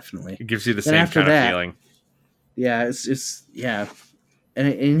 definitely. It gives you the And same after kind that- of feeling. Yeah, it's yeah, and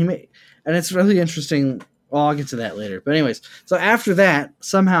it's really interesting. Well, I'll get to that later. But anyways, so after that,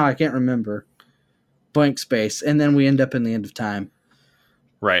 somehow I can't remember, blank space, and then we end up in the end of time.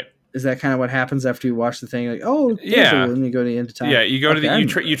 Right. Is that kind of what happens after you watch the thing? Like, oh, Yeah. and you go to the end of time. Yeah, you go to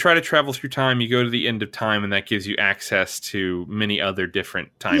Okay, you try to travel through time. You go to the end of time, and that gives you access to many other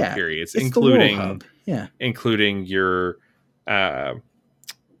different time Yeah, periods, it's the world including hub. Yeah,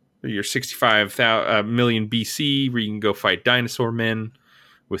 your 65 million BC, where you can go fight dinosaur men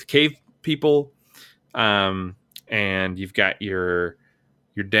with cave people, and you've got your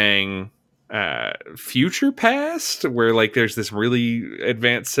dang future past, where like there's this really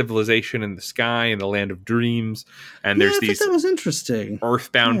advanced civilization in the sky in the land of dreams, and there's I these thought that was interesting.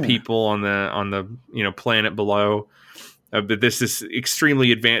 earthbound Yeah. people on the planet below. But this is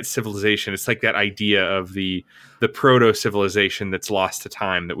extremely advanced civilization. It's like that idea of the proto civilization that's lost to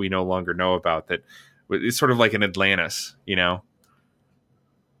time that we no longer know about. That it's sort of like an Atlantis, you know.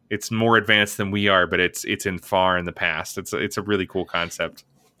 It's more advanced than we are, but it's far in the past. It's a really cool concept.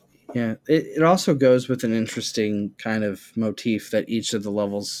 Yeah, it also goes with an interesting kind of motif that each of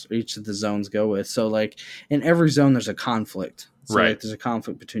the zones go with. So, like, in every zone, there's a conflict. So, Right. like, there's a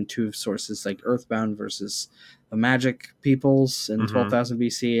conflict between two sources, like Earthbound versus the magic peoples in 12,000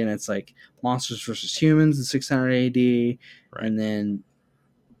 BC, and it's like monsters versus humans in 600 AD, Right. and then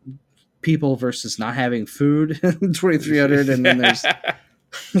people versus not having food in 2300, and then there's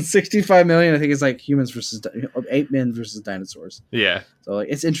 65 million. I think it's like humans versus ape men versus dinosaurs. Yeah. So like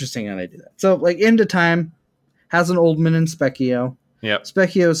it's interesting how they do that. So like End of Time has an old man in Specchio. Yep.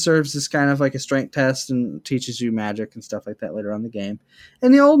 Specchio serves as kind of like a strength test and teaches you magic and stuff like that later on in the game.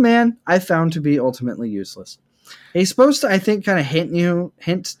 And the old man I found to be ultimately useless. He's supposed to, I think, kind of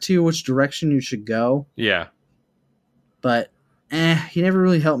hint to which direction you should go, Yeah. but he never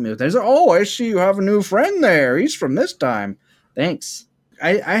really helped me with that. He's like, oh, I see you have a new friend there. He's from this time. Thanks.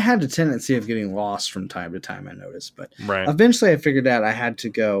 I had a tendency of getting lost from time to time, I noticed, but Right. eventually I figured out I had to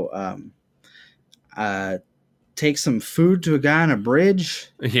go take some food to a guy on a bridge,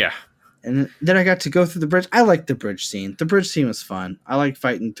 Yeah. and then I got to go through the bridge. I liked the bridge scene. The bridge scene was fun. I liked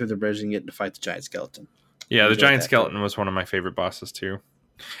fighting through the bridge and getting to fight the giant skeleton. Yeah, the Enjoyed giant that. skeleton was one of my favorite bosses too.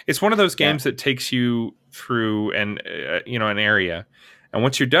 It's one of those games that takes you through an area, and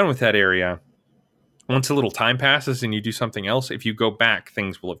once you're done with that area, once a little time passes and you do something else, if you go back,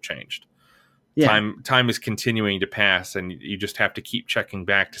 things will have changed. Yeah. Time is continuing to pass, and you just have to keep checking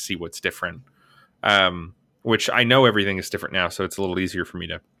back to see what's different. Which I know everything is different now, so it's a little easier for me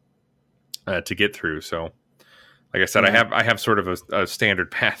to get through. So, like I said, Yeah. I have sort of a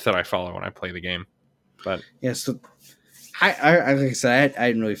standard path that I follow when I play the game. But Yeah, so I like I said, I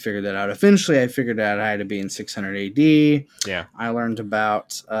hadn't really figured that out. Eventually, I figured out I had to be in 600 AD. yeah, I learned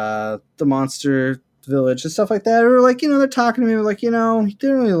about the monster village and stuff like that. Or like, they're talking to me like, he didn't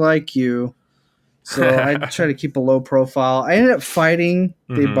really like you. So I try to keep a low profile. I ended up fighting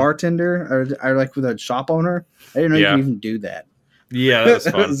the Mhm. bartender or like with a shop owner. I didn't know you Yeah. could even do that. yeah, that was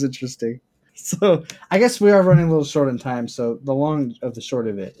That fun. was interesting. So I guess we are running a little short on time. So the long of the short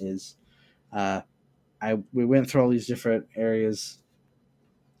of it is, we went through all these different areas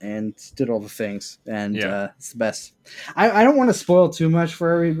and did all the things, and it's the best. I don't want to spoil too much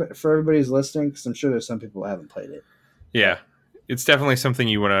for everybody who's listening, because I'm sure there's some people who haven't played it. Yeah, it's definitely something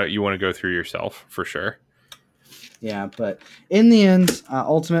you wanna go through yourself for sure. Yeah, but in the end,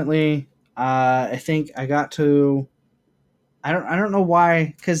 ultimately, I think I got to. I don't know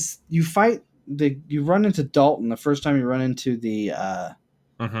why, because you run into Dalton the first time you run into the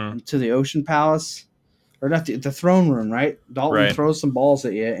Mm-hmm. to the Ocean Palace. or not the throne room, right? Dalton Right. throws some balls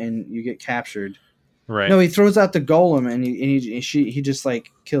at you and you get captured. Right. No, he throws out the golem and he just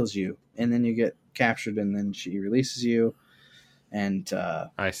like kills you, and then you get captured, and then she releases you, and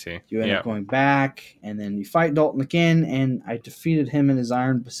I see. you end Yeah. up going back, and then you fight Dalton again, and I defeated him in his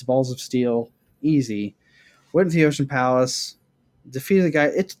iron balls of steel, easy. Went to the Ocean Palace, defeated the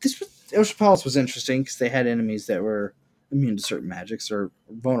guy. Ocean Palace was interesting because they had enemies that were immune to certain magics, or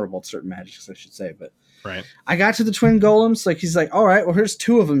vulnerable to certain magics, I should say, but. Right. I got to the twin golems. Like he's like, all right, well, here's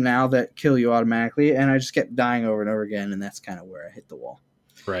 2 of them now that kill you automatically, and I just kept dying over and over again, and that's kind of where I hit the wall.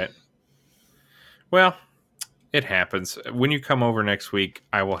 Right. Well, it happens. When you come over next week,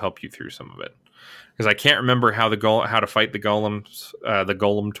 I will help you through some of it because I can't remember how to fight the golems, the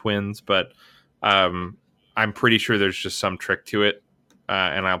golem twins, but I'm pretty sure there's just some trick to it,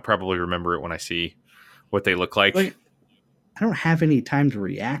 and I'll probably remember it when I see what they look like. I don't have any time to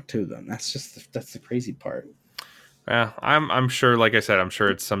react to them. That's just that's the crazy part. I'm sure. Like I said, I'm sure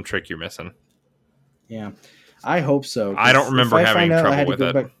it's some trick you're missing. Yeah, I hope so. I don't remember having trouble with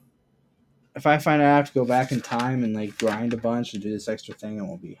it. If I find out I have to go back in time and like grind a bunch and do this extra thing, I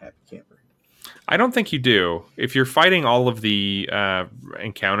won't be a happy camper. I don't think you do. If you're fighting all of the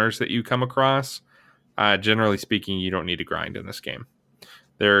encounters that you come across, generally speaking, you don't need to grind in this game.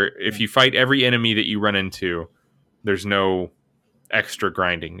 If you fight every enemy that you run into, there's no extra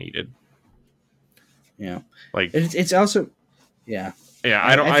grinding needed. Yeah, like it's also, yeah.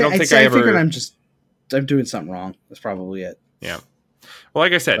 I don't think I ever. figured I'm doing something wrong. That's probably it. Yeah. Well,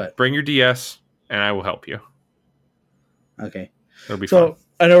 like I said, bring your DS and I will help you. Okay. It'll be fun.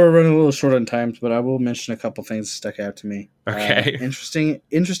 I know we're running a little short on times, but I will mention a couple things that stuck out to me. Okay.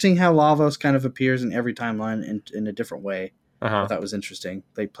 Interesting how Lavos kind of appears in every timeline in a different way. Uh-huh. I thought was interesting.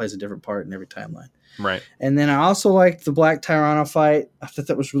 Like plays a different part in every timeline. Right. And then I also liked the Black Tyranno fight. I thought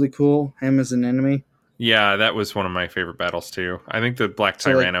that was really cool. Him as an enemy. Yeah, that was one of my favorite battles too. I think the Black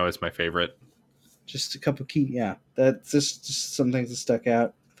Tyranno is my favorite. Just a couple key, yeah. That's just some things that stuck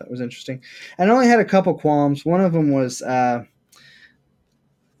out. I thought was interesting. And I only had a couple qualms. One of them was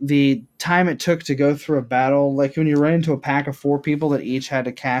the time it took to go through a battle. Like when you run into a pack of 4 people that each had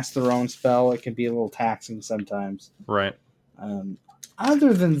to cast their own spell, it can be a little taxing sometimes. Right.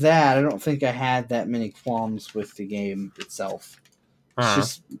 Other than that, I don't think I had that many qualms with the game itself. It's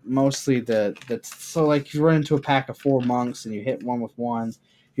just mostly so like you run into a pack of 4 monks and you hit one with one.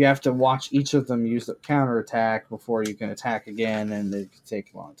 You have to watch each of them use the counterattack before you can attack again, and it could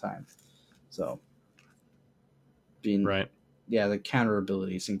take a long time. So, right. Yeah, the counter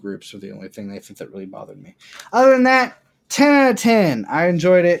abilities in groups were the only thing I think that really bothered me. Other than that, 10 out of 10. I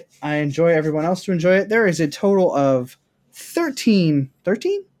enjoyed it. I enjoy everyone else to enjoy it. There is a total of 13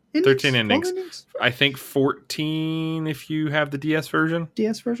 endings? I think 14 if you have the DS version.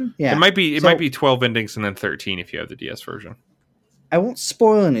 DS version? Yeah. It might be 12 endings and then 13 if you have the DS version. I won't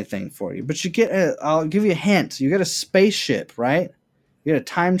spoil anything for you, but I'll give you a hint. You get a spaceship, right? You get a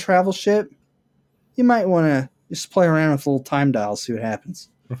time travel ship. You might want to just play around with a little time dial, see what happens.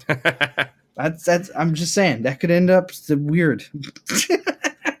 That's. I'm just saying that could end up weird.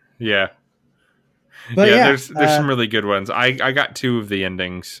 Yeah. But yeah, there's some really good ones. I got 2 of the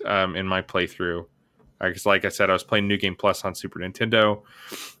endings in my playthrough. Because like I said, I was playing New Game Plus on Super Nintendo.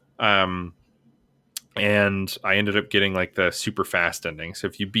 And I ended up getting like the super fast ending. So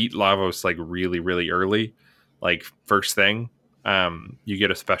if you beat Lavos like really, really early, like first thing, you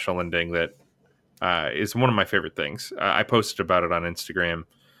get a special ending that is one of my favorite things. I posted about it on Instagram.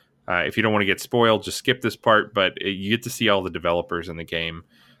 If you don't want to get spoiled, just skip this part. But you get to see all the developers in the game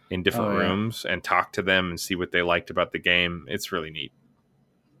in different rooms and talk to them and see what they liked about the game. It's really neat.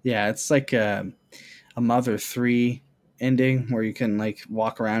 Yeah, it's like a Mother 3 ending where you can like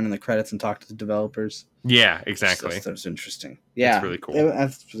walk around in the credits and talk to the developers. Yeah, exactly. That's interesting. Yeah, it's really cool.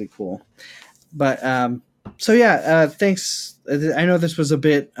 That's really cool. But so yeah, thanks. I know this was a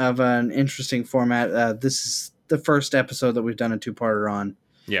bit of an interesting format. This is the first episode that we've done a 2-parter on.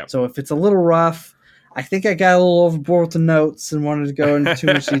 Yeah. So if it's a little rough, I think I got a little overboard with the notes and wanted to go into too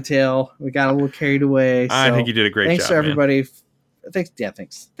much detail. We got a little carried away. So I think you did a great job. Thanks to everybody.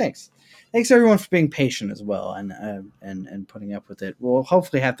 Thanks everyone for being patient as well and putting up with it. We'll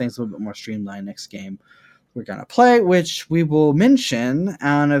hopefully have things a little bit more streamlined next game we're gonna play, which we will mention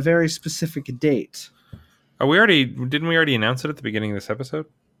on a very specific date. Didn't we already announce it at the beginning of this episode?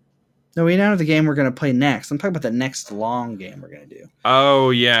 No, we announced the game we're gonna play next. I'm talking about the next long game we're gonna do. Oh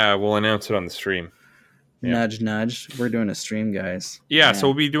yeah, we'll announce it on the stream. Yeah. Nudge, nudge. We're doing a stream, guys. Yeah, so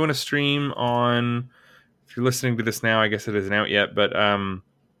we'll be doing a stream on. If you're listening to this now, I guess it isn't out yet, but we're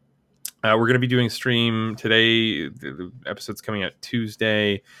going to be doing a stream today. The episode's coming out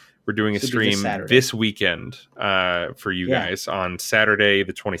Tuesday. We're doing a Should be this stream Saturday. this weekend for you Yeah. guys on Saturday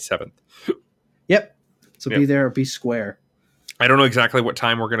the 27th. Yep. So Yep. be there or be square. I don't know exactly what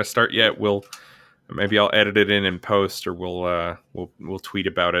time we're going to start yet. Maybe I'll edit it in post, or we'll tweet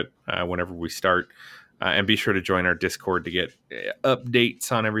about it whenever we start. And be sure to join our Discord to get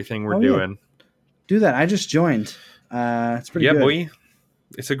updates on everything we're Oh, yeah. doing. Do that. I just joined. It's pretty Yeah, good. boy.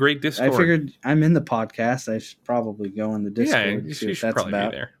 It's a great Discord. I figured I'm in the podcast. I should probably go in the Discord yeah, and you see what should that's probably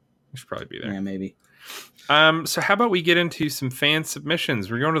about. be there. You should probably be there. Yeah, maybe. So how about we get into some fan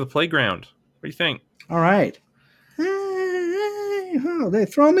submissions? We're going to the playground. What do you think? All right. Oh, they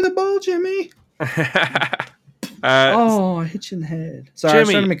throw me the ball, Jimmy. Oh, I hit you in the head. Sorry, I was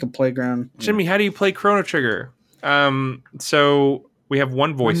Jimmy. trying to make a playground. Jimmy, how do you play Chrono Trigger? So we have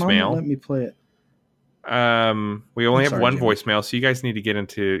one My mom won't voicemail. let me play it. We only I'm have sorry, one Jimmy. voicemail, so you guys need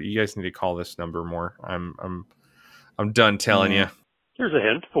to call this number more. I'm done telling you. Here's a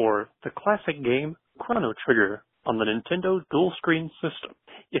hint for the classic game Chrono Trigger on the Nintendo dual screen system.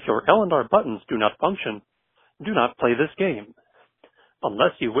 If your L&R buttons do not function, do not play this game.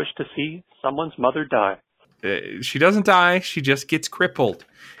 Unless you wish to see someone's mother die. She doesn't die, she just gets crippled.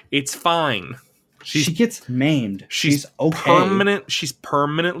 It's fine. She gets maimed. She's okay. She's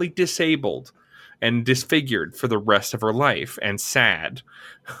permanently disabled and disfigured for the rest of her life and sad.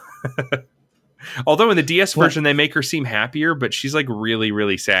 Although in the DS version they make her seem happier, but she's like really,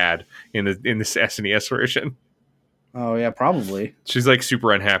 really sad in the SNES version. Oh yeah, probably. She's like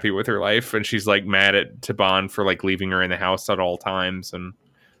super unhappy with her life, and she's like mad at Taban for like leaving her in the house at all times and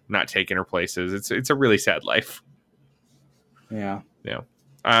not taking her places. It's a really sad life. Yeah. Yeah.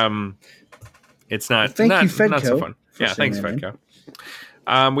 It's not Thank not, you, Fedco, not so fun. for Yeah, thanks, sending that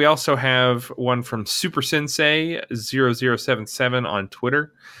Fedco. We also have one from Super Sensei 0077 on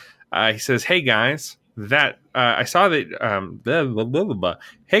Twitter. He says, "Hey guys, I saw that. Blah, blah, blah, blah, blah.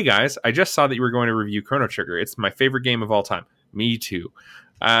 Hey guys, I just saw that you were going to review Chrono Trigger. It's my favorite game of all time. Me too.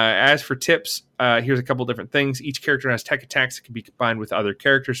 As for tips, here's a couple different things. Each character has tech attacks that can be combined with other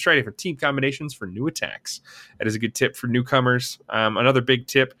characters. Try different team combinations for new attacks. That is a good tip for newcomers. Another big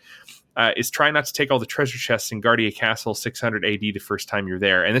tip is try not to take all the treasure chests in Guardia Castle 600 AD the first time you're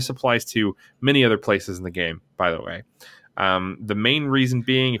there. And this applies to many other places in the game, by the way. The main reason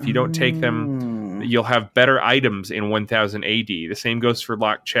being, if you don't take them, you'll have better items in 1000 AD. The same goes for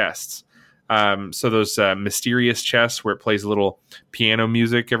locked chests. So those mysterious chests where it plays a little piano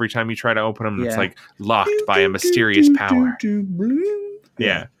music every time you try to open them, and it's like locked by a mysterious power.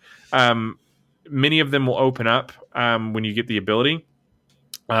 Yeah. Many of them will open up when you get the ability,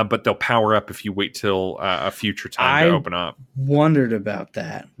 but they'll power up if you wait till a future time to open up. Wondered about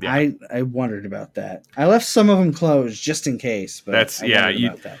that. Yeah. I wondered about that. I left some of them closed just in case. But That's I yeah. wondered You,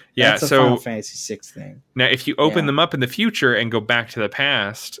 about that. yeah. That's a So Final Fantasy VI thing. now, if you open Yeah. them up in the future and go back to the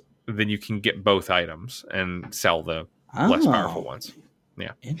past, then you can get both items and sell the less powerful ones.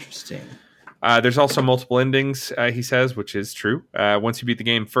 Yeah. Interesting. There's also multiple endings, he says, which is true. Once you beat the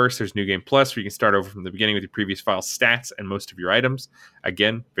game first, there's New Game Plus, where you can start over from the beginning with your previous file stats and most of your items.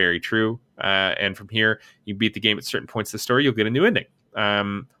 Again, very true. And from here, you beat the game at certain points of the story, you'll get a new ending.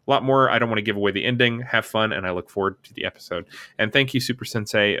 A lot more. I don't want to give away the ending. Have fun, and I look forward to the episode. And thank you, Super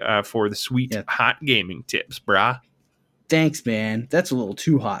Sensei, for the sweet, hot gaming tips, brah. Thanks, man. That's a little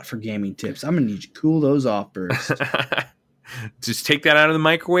too hot for gaming tips. I'm gonna need you to cool those off first. Just take that out of the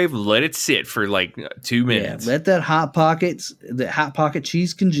microwave, let it sit for like 2 minutes. Yeah, let that hot pocket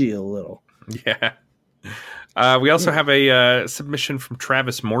cheese congeal a little. Yeah. We also have a submission from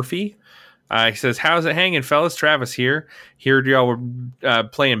Travis Morphy. He says, "How's it hanging, fellas? Travis here. Here y'all were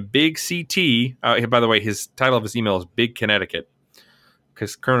playing Big CT." By the way, his title of his email is Big Connecticut,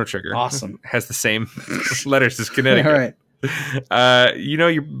 because Chrono Trigger has the same letters as Connecticut. All right.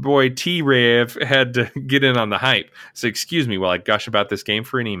 Your boy T-Rev had to get in on the hype, so excuse me while I gush about this game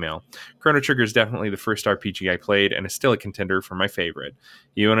for an email. Chrono Trigger is definitely the first RPG I played and is still a contender for my favorite.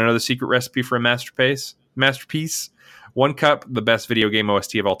 You want to know the secret recipe for a masterpiece? One Cup, the best video game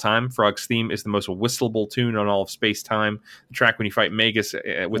OST of all time. Frog's theme is the most whistleable tune on all of space-time. The track when you fight Magus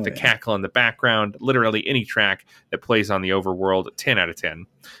with the cackle in the background. Literally any track that plays on the overworld. 10 out of 10.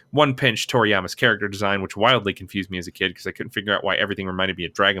 One Pinch, Toriyama's character design, which wildly confused me as a kid because I couldn't figure out why everything reminded me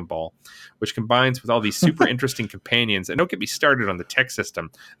of Dragon Ball, which combines with all these super interesting companions. And don't get me started on the tech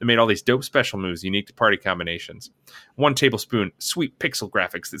system that made all these dope special moves unique to party combinations. 1 Tablespoon, sweet pixel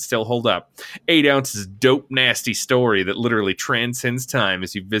graphics that still hold up. 8 ounces, dope, nasty story that literally transcends time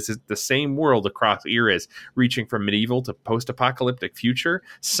as you visit the same world across eras, reaching from medieval to post-apocalyptic future.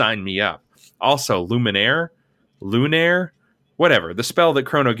 Sign me up. Also, Lunaire, whatever. The spell that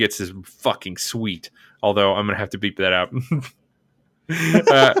Chrono gets is fucking sweet. Although I'm going to have to beep that out.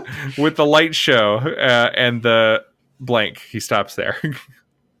 With the light show and the blank, he stops there.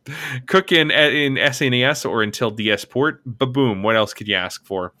 Cook in SNES or until DS port. Ba-boom. What else could you ask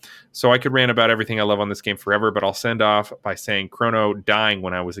for? So I could rant about everything I love on this game forever, but I'll send off by saying Chrono dying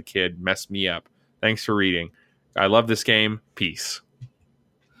when I was a kid messed me up. Thanks for reading. I love this game. Peace.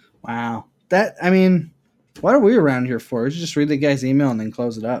 Wow. What are we around here for? We should just read the guy's email and then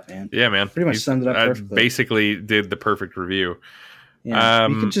close it up, man. Yeah, man. Pretty much summed it up perfectly. Basically did the perfect review. Yeah,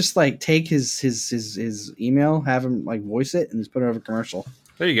 you could just like take his email, have him like voice it, and just put it over a commercial.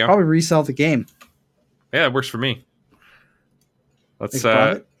 There you go. Probably resell the game. Yeah, it works for me. Let's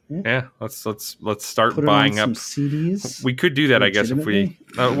let's start put buying up up some CDs. We could do that, I guess, if we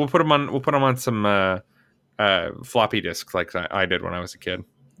we'll put them on some floppy disks like I did when I was a kid.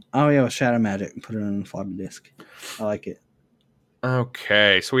 Oh yeah, with Shadow Magic, put it on a floppy disk. I like it.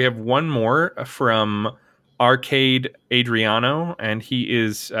 Okay, so we have one more from Arcade Adriano, and he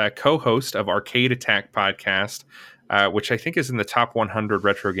is co-host of Arcade Attack podcast, which I think is in the top 100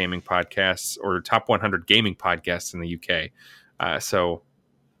 retro gaming podcasts or top 100 gaming podcasts in the UK. So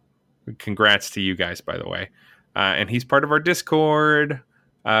congrats to you guys, by the way. And he's part of our Discord,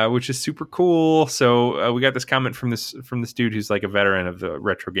 which is super cool. So we got this comment from this dude who's like a veteran of the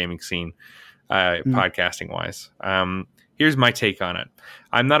retro gaming scene, podcasting wise. Here's my take on it.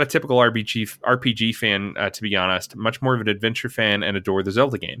 I'm not a typical RPG fan, to be honest. Much more of an adventure fan and adore the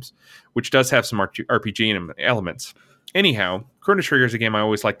Zelda games, which does have some RPG elements. Anyhow, Chrono Trigger is a game I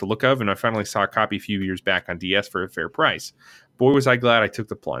always liked the look of, and I finally saw a copy a few years back on DS for a fair price. Boy, was I glad I took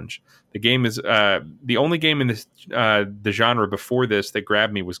the plunge. The game is the only game in this the genre before this that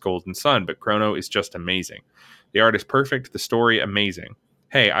grabbed me was Golden Sun, but Chrono is just amazing. The art is perfect, the story amazing.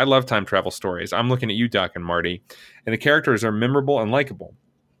 Hey, I love time travel stories. I'm looking at you, Doc and Marty, and the characters are memorable and likable.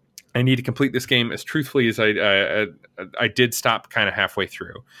 I need to complete this game as truthfully as I did stop kind of halfway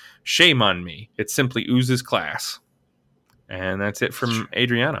through. Shame on me. It simply oozes class. And that's it from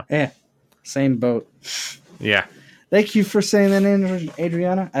Adriana. Yeah, same boat. Yeah. Thank you for saying that,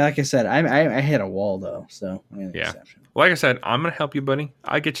 Adriana. Like I said, I hit a wall, though. So yeah. Like I said, I'm going to help you, buddy.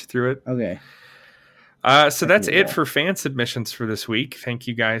 I'll get you through it. Okay. So that's it for fan submissions for this week. Thank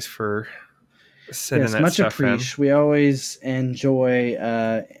you guys for sending that much stuff in. We always enjoy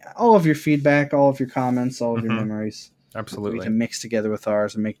all of your feedback, all of your comments, all of your memories. Absolutely. We can mix together with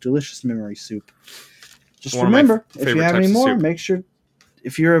ours and make delicious memory soup. Just remember, if you have any more, make sure,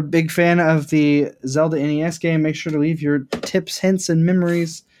 if you're a big fan of the Zelda NES game, make sure to leave your tips, hints, and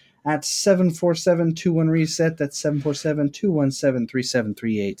memories at 747-21-RESET. That's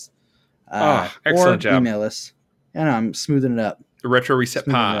 747-217-3738. Excellent or job. Email us. And I'm smoothing it up.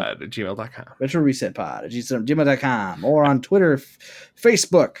 RetroResetPod@gmail.com. RetroResetPod@gmail.com. Or on Twitter,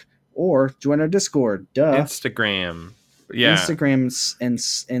 Facebook, or join our Discord. Instagram. Yeah. Instagram and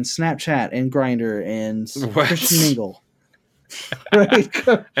Snapchat and Grindr and Christian Mingle. Right?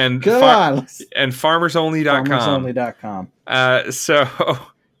 And on. And farmersonly.com. Farmersonly.com. So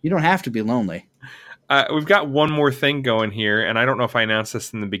you don't have to be lonely. We've got one more thing going here, and I don't know if I announced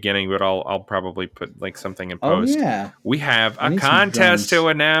this in the beginning, but I'll probably put like something in post. Oh yeah, we have a contest to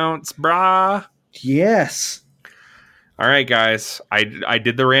announce, brah. Yes. All right, guys. I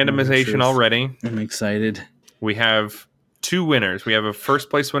did the randomization already. I'm excited. We have 2 winners. We have a first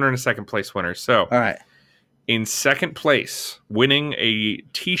place winner and a second place winner. So, all right. In second place, winning a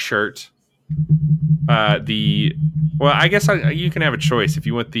T-shirt. I guess you can have a choice. If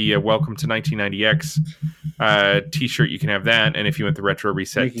you want the Welcome to 1990X T-shirt, you can have that, and if you want the Retro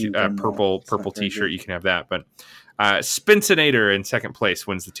Reset purple T-shirt, you can have that. But Spincinator in second place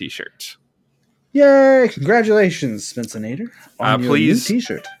wins the T-shirt. Yay! Congratulations, Spincinator, on your new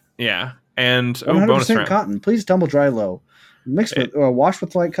T-shirt. Yeah, and 100% bonus round. cotton. Please tumble dry low. Mixed with wash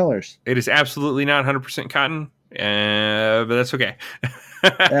with light colors. It is absolutely not 100% cotton, but that's okay.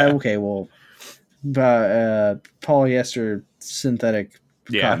 Okay, well, polyester synthetic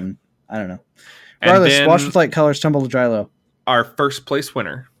cotton. I don't know. Regardless, wash with light colors, tumble to dry low. Our first place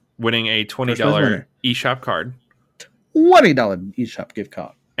winner, winning a $20 eShop card. $20 eShop gift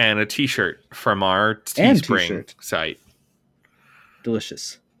card. And a T-shirt from our Teespring site.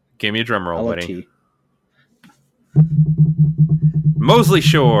 Delicious. Give me a drum roll, buddy. Tea. Mosley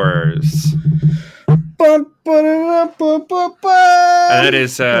Shores. And that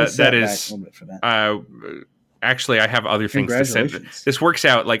is actually, I have other things to send. This works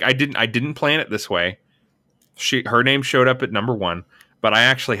out. Like I didn't plan it this way. Her name showed up at number 1, but I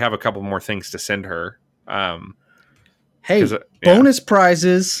actually have a couple more things to send her. Hey, bonus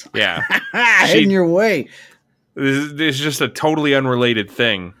prizes. Yeah. Heading your way. This is just a totally unrelated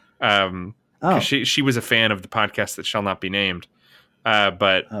thing. She was a fan of the podcast that shall not be named.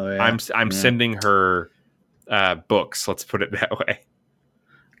 but Oh, yeah. I'm sending her books. Let's put it that way.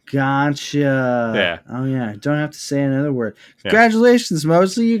 Gotcha. Yeah. Oh, yeah. Don't have to say another word. Congratulations,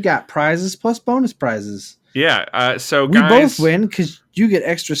 Mosley. You got prizes plus bonus prizes. Yeah. So We guys, both win because you get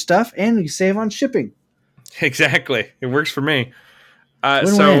extra stuff and you save on shipping. Exactly. It works for me.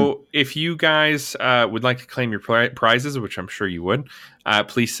 Win-win. So if you guys would like to claim your prizes, which I'm sure you would,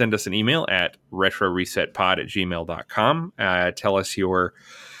 please send us an email at retroresetpod@gmail.com. Tell us your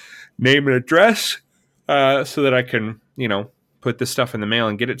name and address so that I can, put this stuff in the mail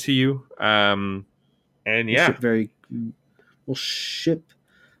and get it to you. And yeah. We'll ship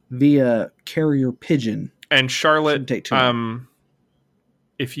via carrier pigeon. And Charlotte, Shouldn't take too long.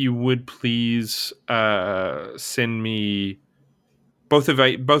 if you would please send me both of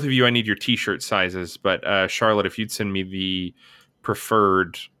you. I need your T-shirt sizes, but Charlotte, if you'd send me the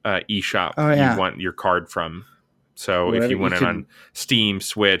preferred eShop you want your card from. So Whatever, if you want it on Steam,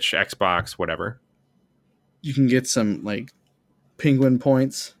 Switch, Xbox, whatever, you can get some like Penguin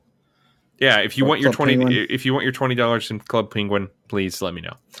points. Yeah, if you Or want your Club Penguin. if you want your $20 in Club Penguin, please let me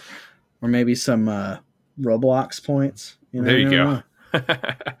know. Or maybe some Roblox points. There you go.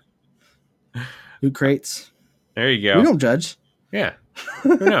 Loot crates. There you go. We don't judge. Yeah.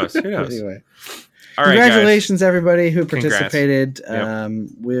 Who knows? Who knows? Anyway. All right, Congratulations, everybody who Congrats. participated. Yep.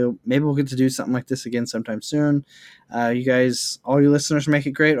 We'll get to do something like this again sometime soon. You guys, all you listeners, make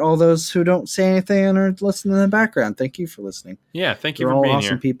it great. All those who don't say anything or listen in the background, thank you for listening. Yeah, thank you You're for all being awesome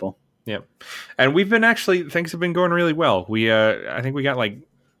here. people. Yep. And we've been things have been going really well. We I think we got like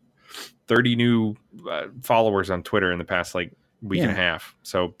 30 new followers on Twitter in the past like week and a half.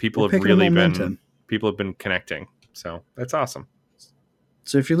 So people have really been connecting. So that's awesome.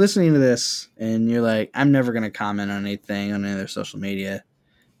 So if you're listening to this and you're like, I'm never going to comment on anything on any of their social media,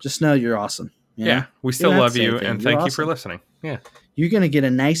 just know you're awesome. You know? Yeah, we still love you and thank you for listening. Yeah, you're going to get a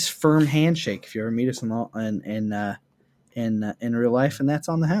nice firm handshake if you ever meet us in real life, and that's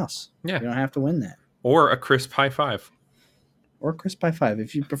on the house. Yeah, you don't have to win that. Or a crisp high five. Or a crisp high five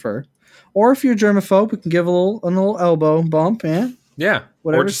if you prefer. Or if you're germaphobe, we can give a little elbow bump. Yeah.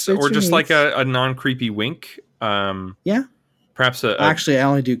 Whatever. Or just like a non creepy wink. Yeah. Perhaps actually, I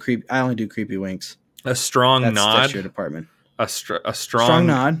only do creepy winks. A strong nod. That's your department. A strong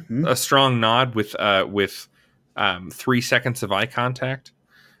nod. A strong nod with 3 seconds of eye contact.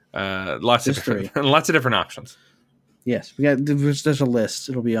 Lots of different options. Yes, there's a list.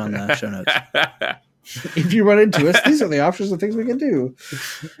 It'll be on the show notes. If you run into us, these are the options of things we can do.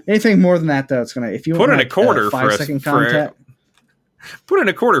 Anything more than that, though, it's gonna. If you put want in a quarter for 5 second contact, put in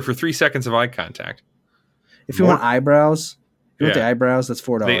a quarter for 3 seconds of eye contact. If you want eyebrows, the eyebrows, that's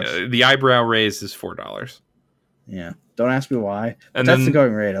 $4. The eyebrow raise is $4. Yeah, don't ask me why. And that's the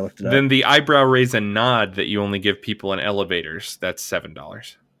going rate. I looked it up. Then the eyebrow raise and nod that you only give people in elevators. That's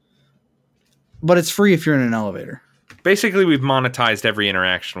 $7. But it's free if you're in an elevator. Basically, we've monetized every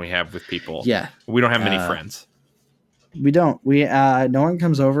interaction we have with people. Yeah. We don't have many friends. We don't. No one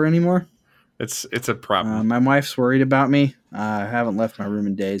comes over anymore. It's a problem. My wife's worried about me. I haven't left my room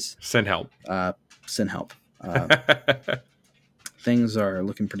in days. Send help. Send help. Things are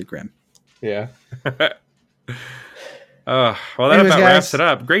looking pretty grim. Yeah. Well, that Anyways, about guys, wraps it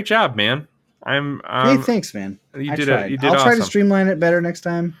up. Great job, man. Hey, thanks, man. You I did tried. You did I'll awesome. try to streamline it better next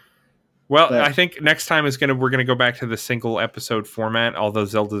time. Well, I think next time we're gonna go back to the single episode format. Although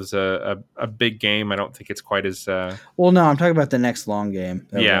Zelda's a big game, I don't think it's quite as. Well, no, I'm talking about the next long game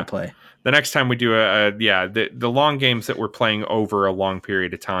that we're gonna play. The next time we do the long games that we're playing over a long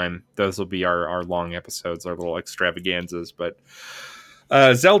period of time, those will be our long episodes, our little extravaganzas. But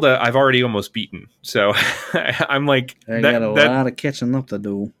Zelda, I've already almost beaten, so I'm like, I got a lot of catching up to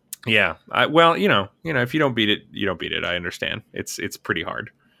do. Yeah, well, if you don't beat it, you don't beat it. I understand. It's pretty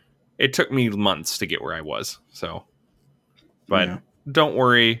hard. It took me months to get where I was, so. But don't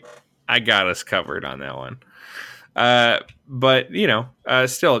worry, I got us covered on that one. But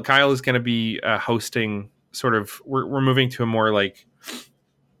still, Kyle is going to be hosting. Sort of, we're moving to a more like,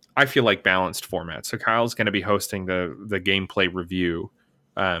 I feel like balanced format. So Kyle's going to be hosting the gameplay review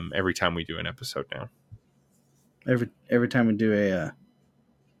every time we do an episode now. Every time we do a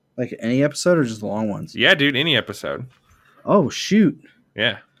like any episode or just the long ones? Yeah, dude, any episode. Oh shoot!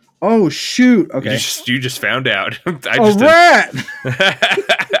 Yeah. Oh shoot! Okay, you just found out. Rat!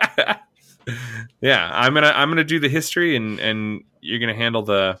 Yeah, I'm gonna do the history and you're gonna handle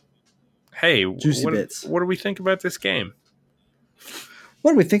the juicy bits. What do we think about this game?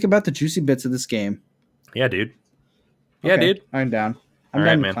 What do we think about the juicy bits of this game? Yeah, dude. Yeah, dude. I'm down. I'm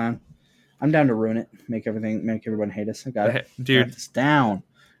down to clown. I'm down to ruin it. Make everyone hate us. I got it. Dude. Got this down.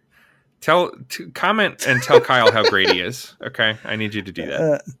 Comment and tell Kyle how great he is. Okay, I need you to do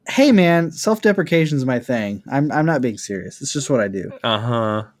that. Hey man, self-deprecation is my thing. I'm not being serious. It's just what I do.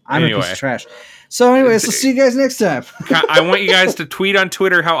 I'm a piece of trash. So anyways, we'll see you guys next time. I want you guys to tweet on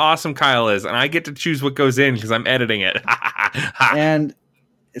Twitter how awesome Kyle is, and I get to choose what goes in because I'm editing it. And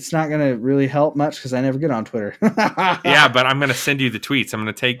it's not going to really help much because I never get on Twitter. Yeah, but I'm going to send you the tweets. I'm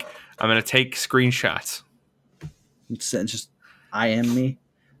going to take screenshots. Just IM me.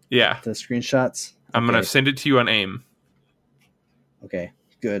 Yeah, the screenshots. I'm going to send it to you on AIM. Okay,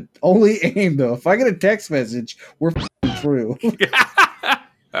 good. Only AIM though. If I get a text message, we're through.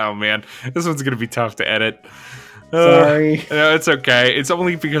 Oh man, this one's gonna be tough to edit. Sorry. No, it's okay. It's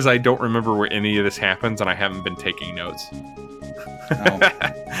only because I don't remember where any of this happens, and I haven't been taking notes. Oh.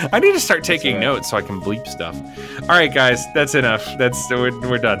 I need to start taking notes so I can bleep stuff. All right, guys, that's enough.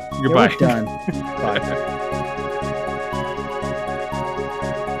 We're done. Goodbye. Yeah, we're done. Bye.